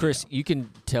 So, Chris, you can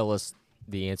tell us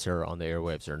the answer on the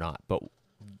airwaves or not, but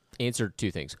answer two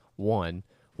things. One,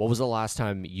 what was the last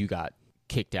time you got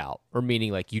kicked out, or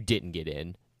meaning like you didn't get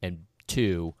in? And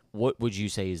two, what would you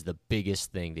say is the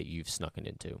biggest thing that you've snuck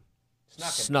into?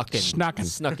 Snuck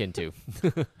into.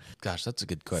 Gosh, that's a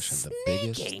good question. The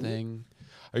biggest thing?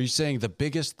 Are you saying the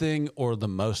biggest thing or the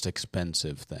most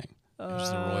expensive thing? It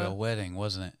was the royal wedding,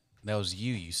 wasn't it? That was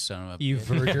you son of a You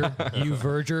bitch.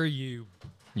 verger, you.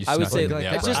 You I would snuck say into the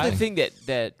that's just the uprising. thing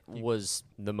that was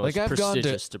the most Like, I've gone to-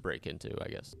 prestigious to break into, I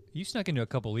guess. You snuck into a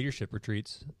couple leadership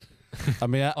retreats. I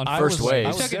mean, On I first was, wave. I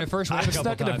You was- stuck in the first wave I a couple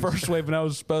stuck in the times. first wave and I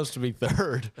was supposed to be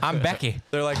third. I'm Becky.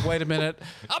 They're like, wait a minute.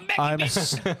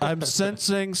 I'm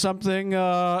sensing something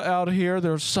out here.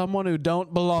 There's someone who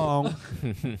don't belong.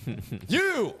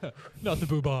 You! Not the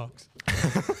boo box.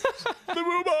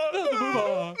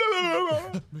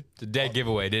 The dead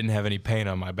giveaway didn't have any paint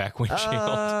on my back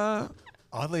windshield.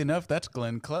 Oddly enough, that's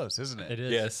Glenn Close, isn't it? It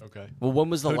is. Yes. Okay. Well, when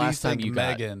was the Who do you last time think you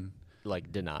got Megan? like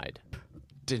denied?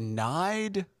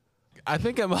 Denied? I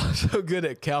think I'm also good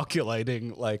at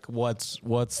calculating like what's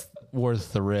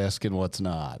worth the risk and what's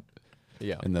not.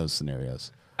 Yeah. In those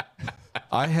scenarios.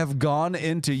 I have gone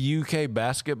into UK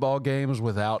basketball games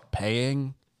without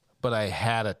paying, but I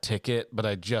had a ticket, but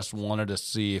I just wanted to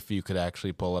see if you could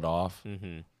actually pull it off.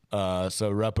 So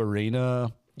Rep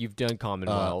Arena. You've done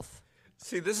Commonwealth.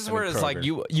 See, this is where it's like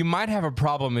you might have a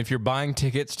problem if you're buying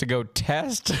tickets to go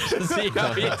test to see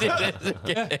how you did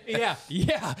it.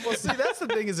 Yeah. Well, see, that's the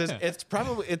thing is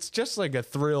it's just like a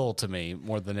thrill to me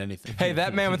more than anything. Hey,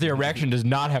 that man with the erection does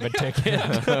not have a ticket.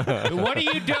 One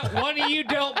of you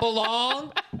don't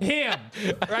belong. Him,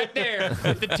 right there,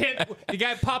 with the tent. The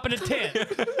guy popping a tent.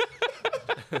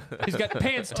 He's got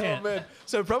pants tent. Oh, man.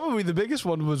 So probably the biggest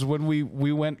one was when we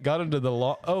got into the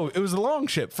long. Oh, it was the long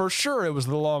ship for sure. It was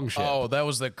the long ship. Oh, that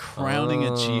was the crowning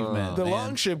achievement. the man.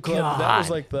 long ship club.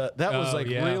 That was like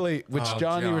yeah. really. Which Oh,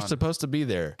 John, you were John. supposed to be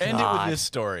there. End it with this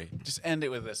story. Just end it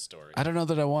with this story. I don't know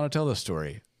that I want to tell the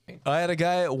story. I had a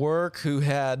guy at work who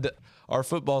had our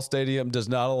football stadium does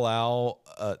not allow.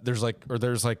 There's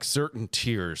like certain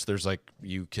tiers. There's like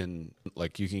you can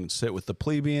sit with the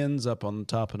plebeians up on the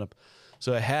top and up.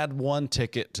 So I had one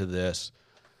ticket to this,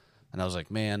 and I was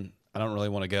like, man, I don't really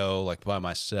want to go like by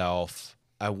myself.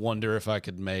 I wonder if I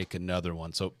could make another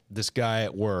one. So this guy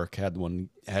at work had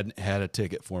a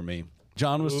ticket for me.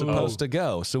 John was supposed to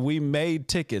go. So we made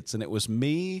tickets, and it was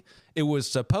me. It was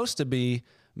supposed to be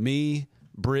me,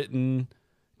 Britton,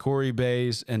 Corey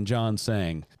Bays, and John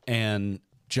Sang. And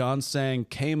John Sang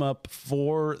came up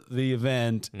for the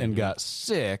event and got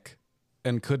sick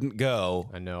and couldn't go.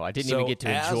 I know. I didn't So even get to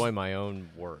as- enjoy my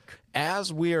own work.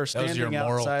 As we are That standing was your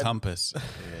moral outside, compass.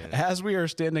 as we are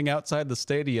standing outside the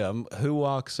stadium, who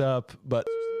walks up? But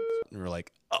and we're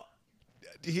like, "Oh,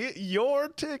 your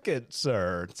ticket,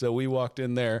 sir." So we walked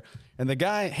in there, and the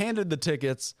guy handed the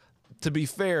tickets. To be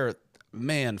fair,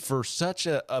 man, for such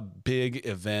a big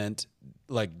event,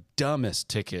 like dumbest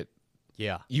ticket.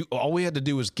 Yeah. All we had to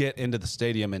do was get into the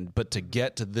stadium, but to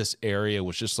get to this area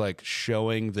was just like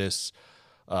showing this.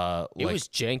 It was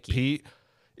janky.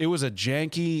 It was a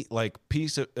janky like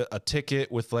piece of a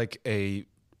ticket with like a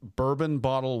bourbon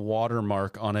bottle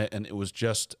watermark on it, and it was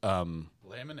just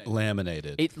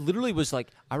laminated. It literally was like,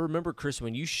 I remember, Chris,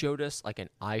 when you showed us like an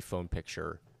iPhone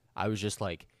picture, I was just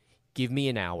like, give me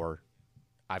an hour.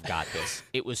 I've got this.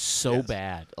 It was so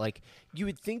bad. Like, you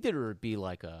would think that it would be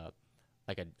like a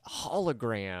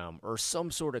hologram or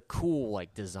some sort of cool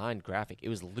like designed graphic. It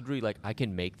was literally like, I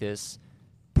can make this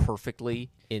perfectly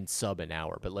in sub an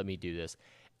hour, but let me do this.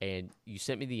 and you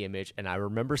sent me the image, and I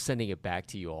remember sending it back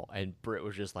to you all, and Britt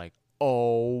was just like,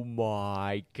 oh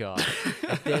my God.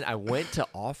 And then I went to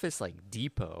Office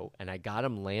Depot, and I got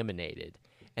them laminated,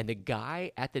 and the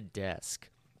guy at the desk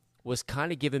was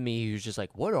kind of giving me, he was just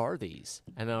like, what are these?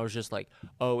 And I was just like,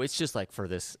 oh, it's just for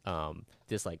this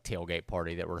tailgate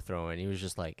party that we're throwing. He was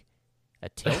just like, a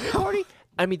tailgate party?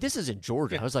 I mean, this is in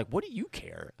Georgia. I was like, what do you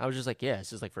care? I was just like, yeah, it's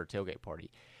just for a tailgate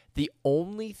party. The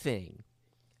only thing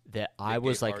that I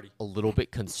was a little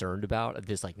bit concerned about,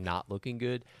 this not looking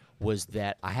good, was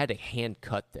that I had to hand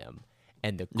cut them.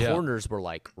 And the corners were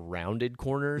rounded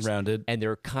corners. Rounded. And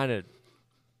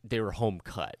they were home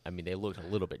cut. I mean, they looked a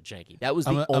little bit janky. That was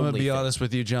the only I'm going to be thing. honest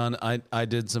with you, John. I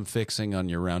did some fixing on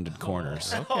your rounded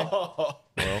corners. Well,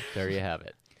 there you have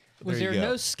it. Was There there you go.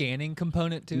 no scanning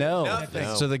component to it? No.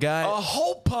 So the guy, A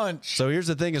hole punch. So here's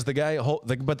the thing: is the guy,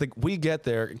 we get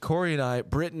there, and Corey and I,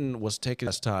 Britton was taking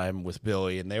us time with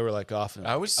Billy, and they were off. And,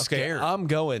 I was scared. I'm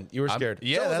going. You were scared.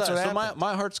 yeah, So was that's I. what So happened.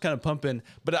 my heart's kind of pumping.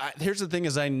 But here's the thing: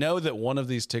 is I know that one of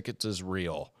these tickets is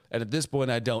real, and at this point,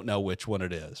 I don't know which one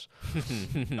it is.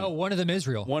 Oh, one of them is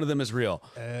real. One of them is real.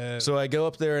 So I go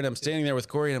up there, and I'm standing there with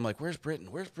Corey, and I'm like, "Where's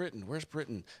Britton? Where's Britton? Where's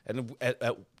Britton?" And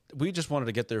we just wanted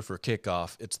to get there for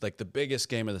kickoff. It's the biggest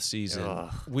game of the season.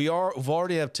 We've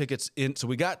already have tickets in, so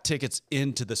we got tickets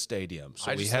into the stadium.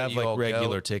 So I we just let have you all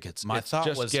regular go. tickets. My It's thought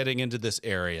just was- getting into this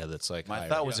area that's My higher.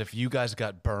 thought was if you guys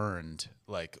got burned,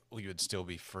 you would still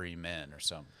be free men or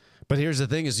something. But here's the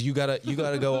thing: is you gotta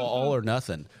go all or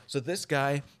nothing. So this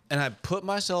guy, and I put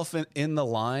myself in the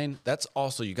line. That's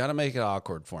also, you got to make it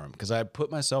awkward for him, because I put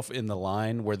myself in the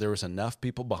line where there was enough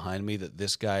people behind me that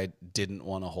this guy didn't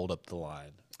want to hold up the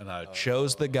line, and I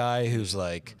chose the guy who's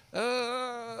like,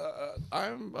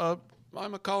 I'm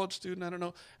a college student. I don't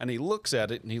know. And he looks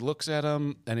at it, and he looks at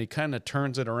him, and he kind of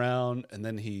turns it around, and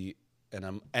then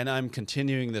I'm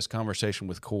continuing this conversation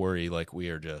with Corey like we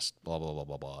are just blah blah blah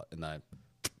blah blah, and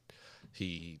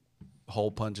he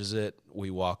hole punches it. We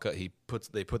walk up.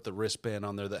 They put the wristband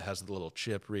on there that has the little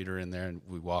chip reader in there, and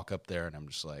we walk up there, and I'm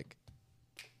just like,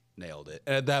 nailed it.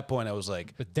 And at that point, I was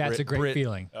like, But that's a great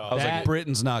feeling. I was like, That-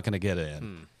 Britton's not going to get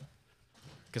in,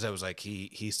 because I was like,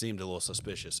 he seemed a little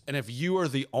suspicious. And if you are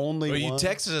the only Well, one, you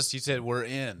texted us. You said we're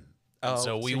in. And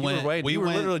so we you went. Were waiting. We you were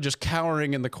went. literally just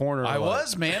cowering in the corner. I like-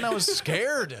 was, man. I was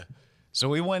scared. So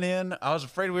we went in. I was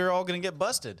afraid we were all going to get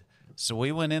busted. So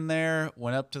we went in there,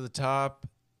 went up to the top,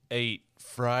 ate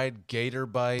fried gator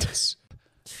bites,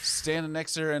 standing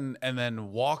next to her, and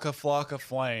then Waka Flocka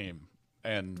Flame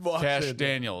and Cash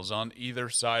Daniels on either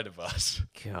side of us.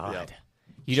 God.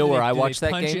 You know where I watched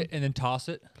that punch game? it and then toss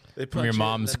it? They From your punch it,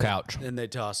 mom's and then couch. and they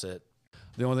toss it.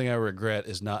 The only thing I regret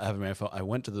is not having my phone. I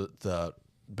went to the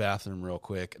bathroom real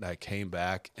quick, and I came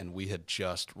back, and we had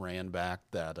just ran back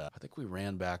that. I think we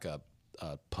ran back a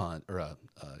punt or a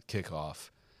kickoff.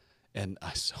 And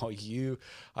I saw you.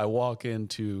 I walk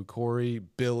into Corey,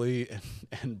 Billy,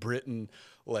 and Britton.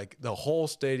 The whole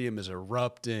stadium is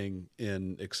erupting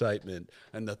in excitement,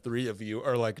 and the three of you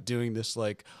are doing this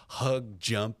hug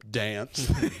jump dance,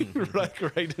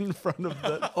 right in front of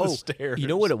the stairs. You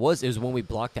know what it was? It was when we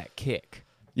blocked that kick.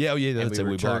 Yeah, that's we it.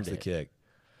 We returned blocked the it. kick.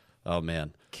 Oh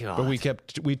man! God. But we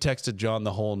texted John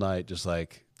the whole night, just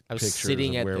I was pictures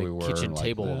sitting of at where the we were kitchen and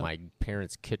table in that. my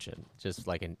parents' kitchen, just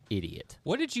like an idiot.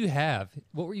 What did you have?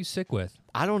 What were you sick with?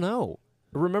 I don't know.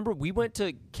 Remember, we went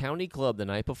to County Club the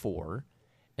night before,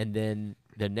 and then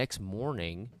the next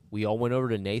morning, we all went over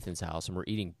to Nathan's house and we're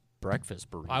eating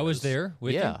breakfast burritos. I was there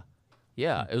with you.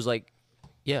 Yeah. It was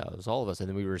it was all of us. And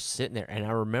then we were sitting there, and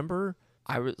I remember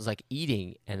I was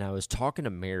eating, and I was talking to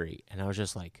Mary, and I was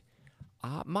just like,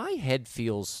 my head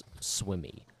feels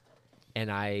swimmy. And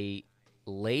I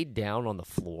laid down on the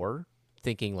floor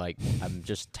thinking I'm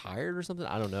just tired or something.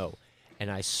 I don't know. And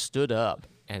I stood up,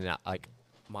 and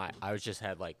I was just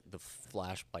had the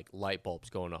flash, light bulbs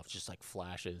going off, just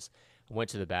flashes. I went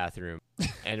to the bathroom,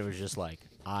 and it was just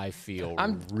I feel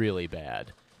really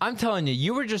bad. I'm telling you,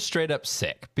 you were just straight up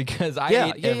sick because I Yeah,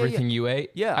 ate yeah, yeah, everything you ate.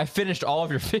 Yeah. I finished all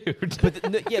of your food. But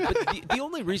the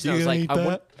only reason I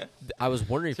was I was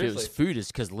wondering if it was food is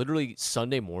because literally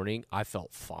Sunday morning I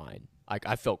felt fine.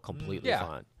 I felt completely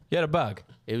fine. You had a bug.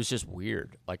 It was just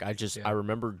weird. I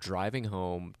remember driving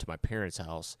home to my parents'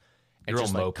 house, and You're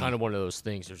just all mopey. kind of one of those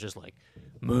things. It was just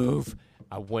move.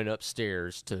 I went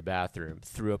upstairs to the bathroom,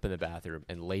 threw up in the bathroom,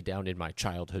 and lay down in my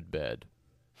childhood bed,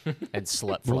 and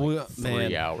slept for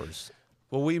 3 hours.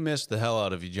 Well, we missed the hell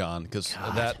out of you, John, because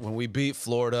when we beat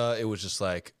Florida, it was just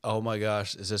oh my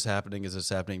gosh, is this happening? Is this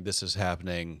happening? This is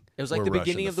happening. It was We're the rushing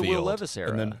beginning of the Will field. Levis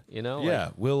era. And then,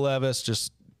 Yeah, Will Levis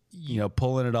just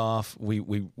pulling it off.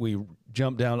 We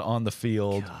jumped down on the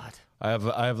field. God. I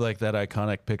have like that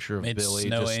iconic picture of Made Billy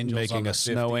snow just angels on making the a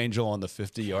snow 50. angel on the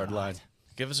 50-yard line.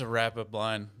 Give us a wrap-up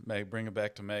line. Meg, bring it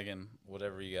back to Megan.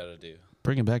 Whatever you got to do.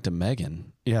 Bring it back to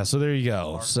Megan. Yeah, so there you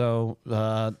go. So,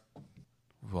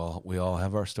 well, we all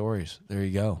have our stories. There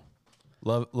you go.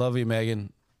 Love you,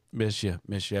 Megan. Miss you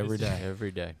every day.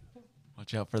 Every day.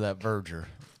 Watch out for that verger.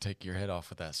 Take your head off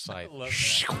with that scythe. I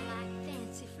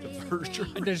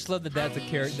just love that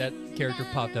that character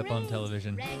popped up on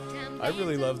television. I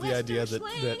really love the idea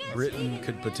that Britain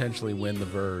could potentially win the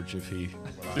Verge if he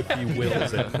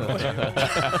wills it.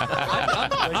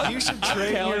 You should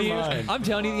train your mind. I'm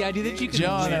telling you the idea that you can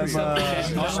John, win I'm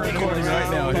something. recording right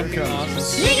now. Here it comes.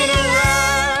 Sneaking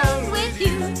around with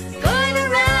you, going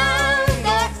around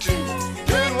that tree,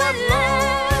 doing what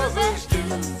lovers do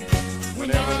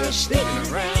whenever they're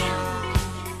sneaking around.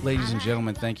 Ladies and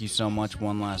gentlemen, thank you so much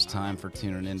one last time for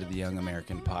tuning into the Young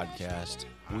American Podcast.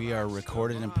 We are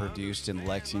recorded and produced in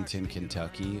Lexington,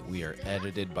 Kentucky. We are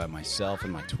edited by myself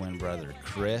and my twin brother,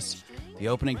 Chris. The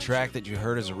opening track that you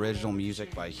heard is original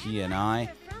music by He and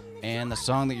I. And the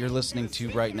song that you're listening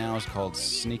to right now is called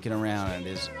Sneaking Around and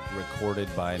is recorded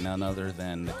by none other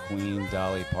than the Queen,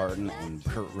 Dolly Parton, and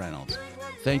Burt Reynolds.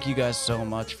 Thank you guys so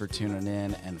much for tuning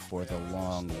in and for the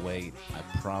long wait. I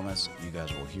promise you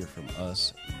guys will hear from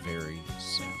us very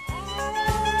soon.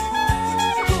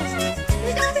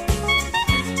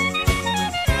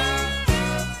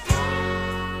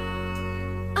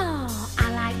 Oh,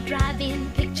 I like drive-in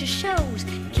picture shows,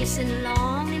 kissing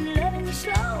long and loving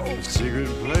slow. Secret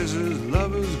places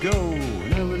lovers go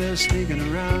whenever they're sneaking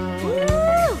around. Ooh,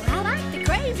 I like the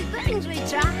crazy things we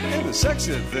try. And the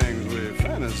sexy things we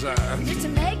fantasize. Just to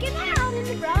make it out in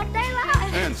the broad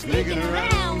daylight. And sneaking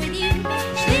around with you.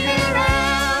 Sneaking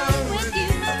around with you.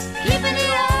 Keeping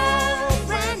it all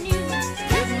brand new.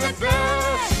 Getting the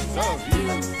best of you.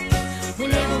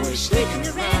 Whenever we're sneaking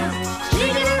around,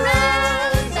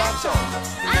 that's all.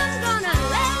 I'm gonna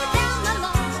lay down the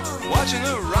law. watching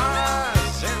the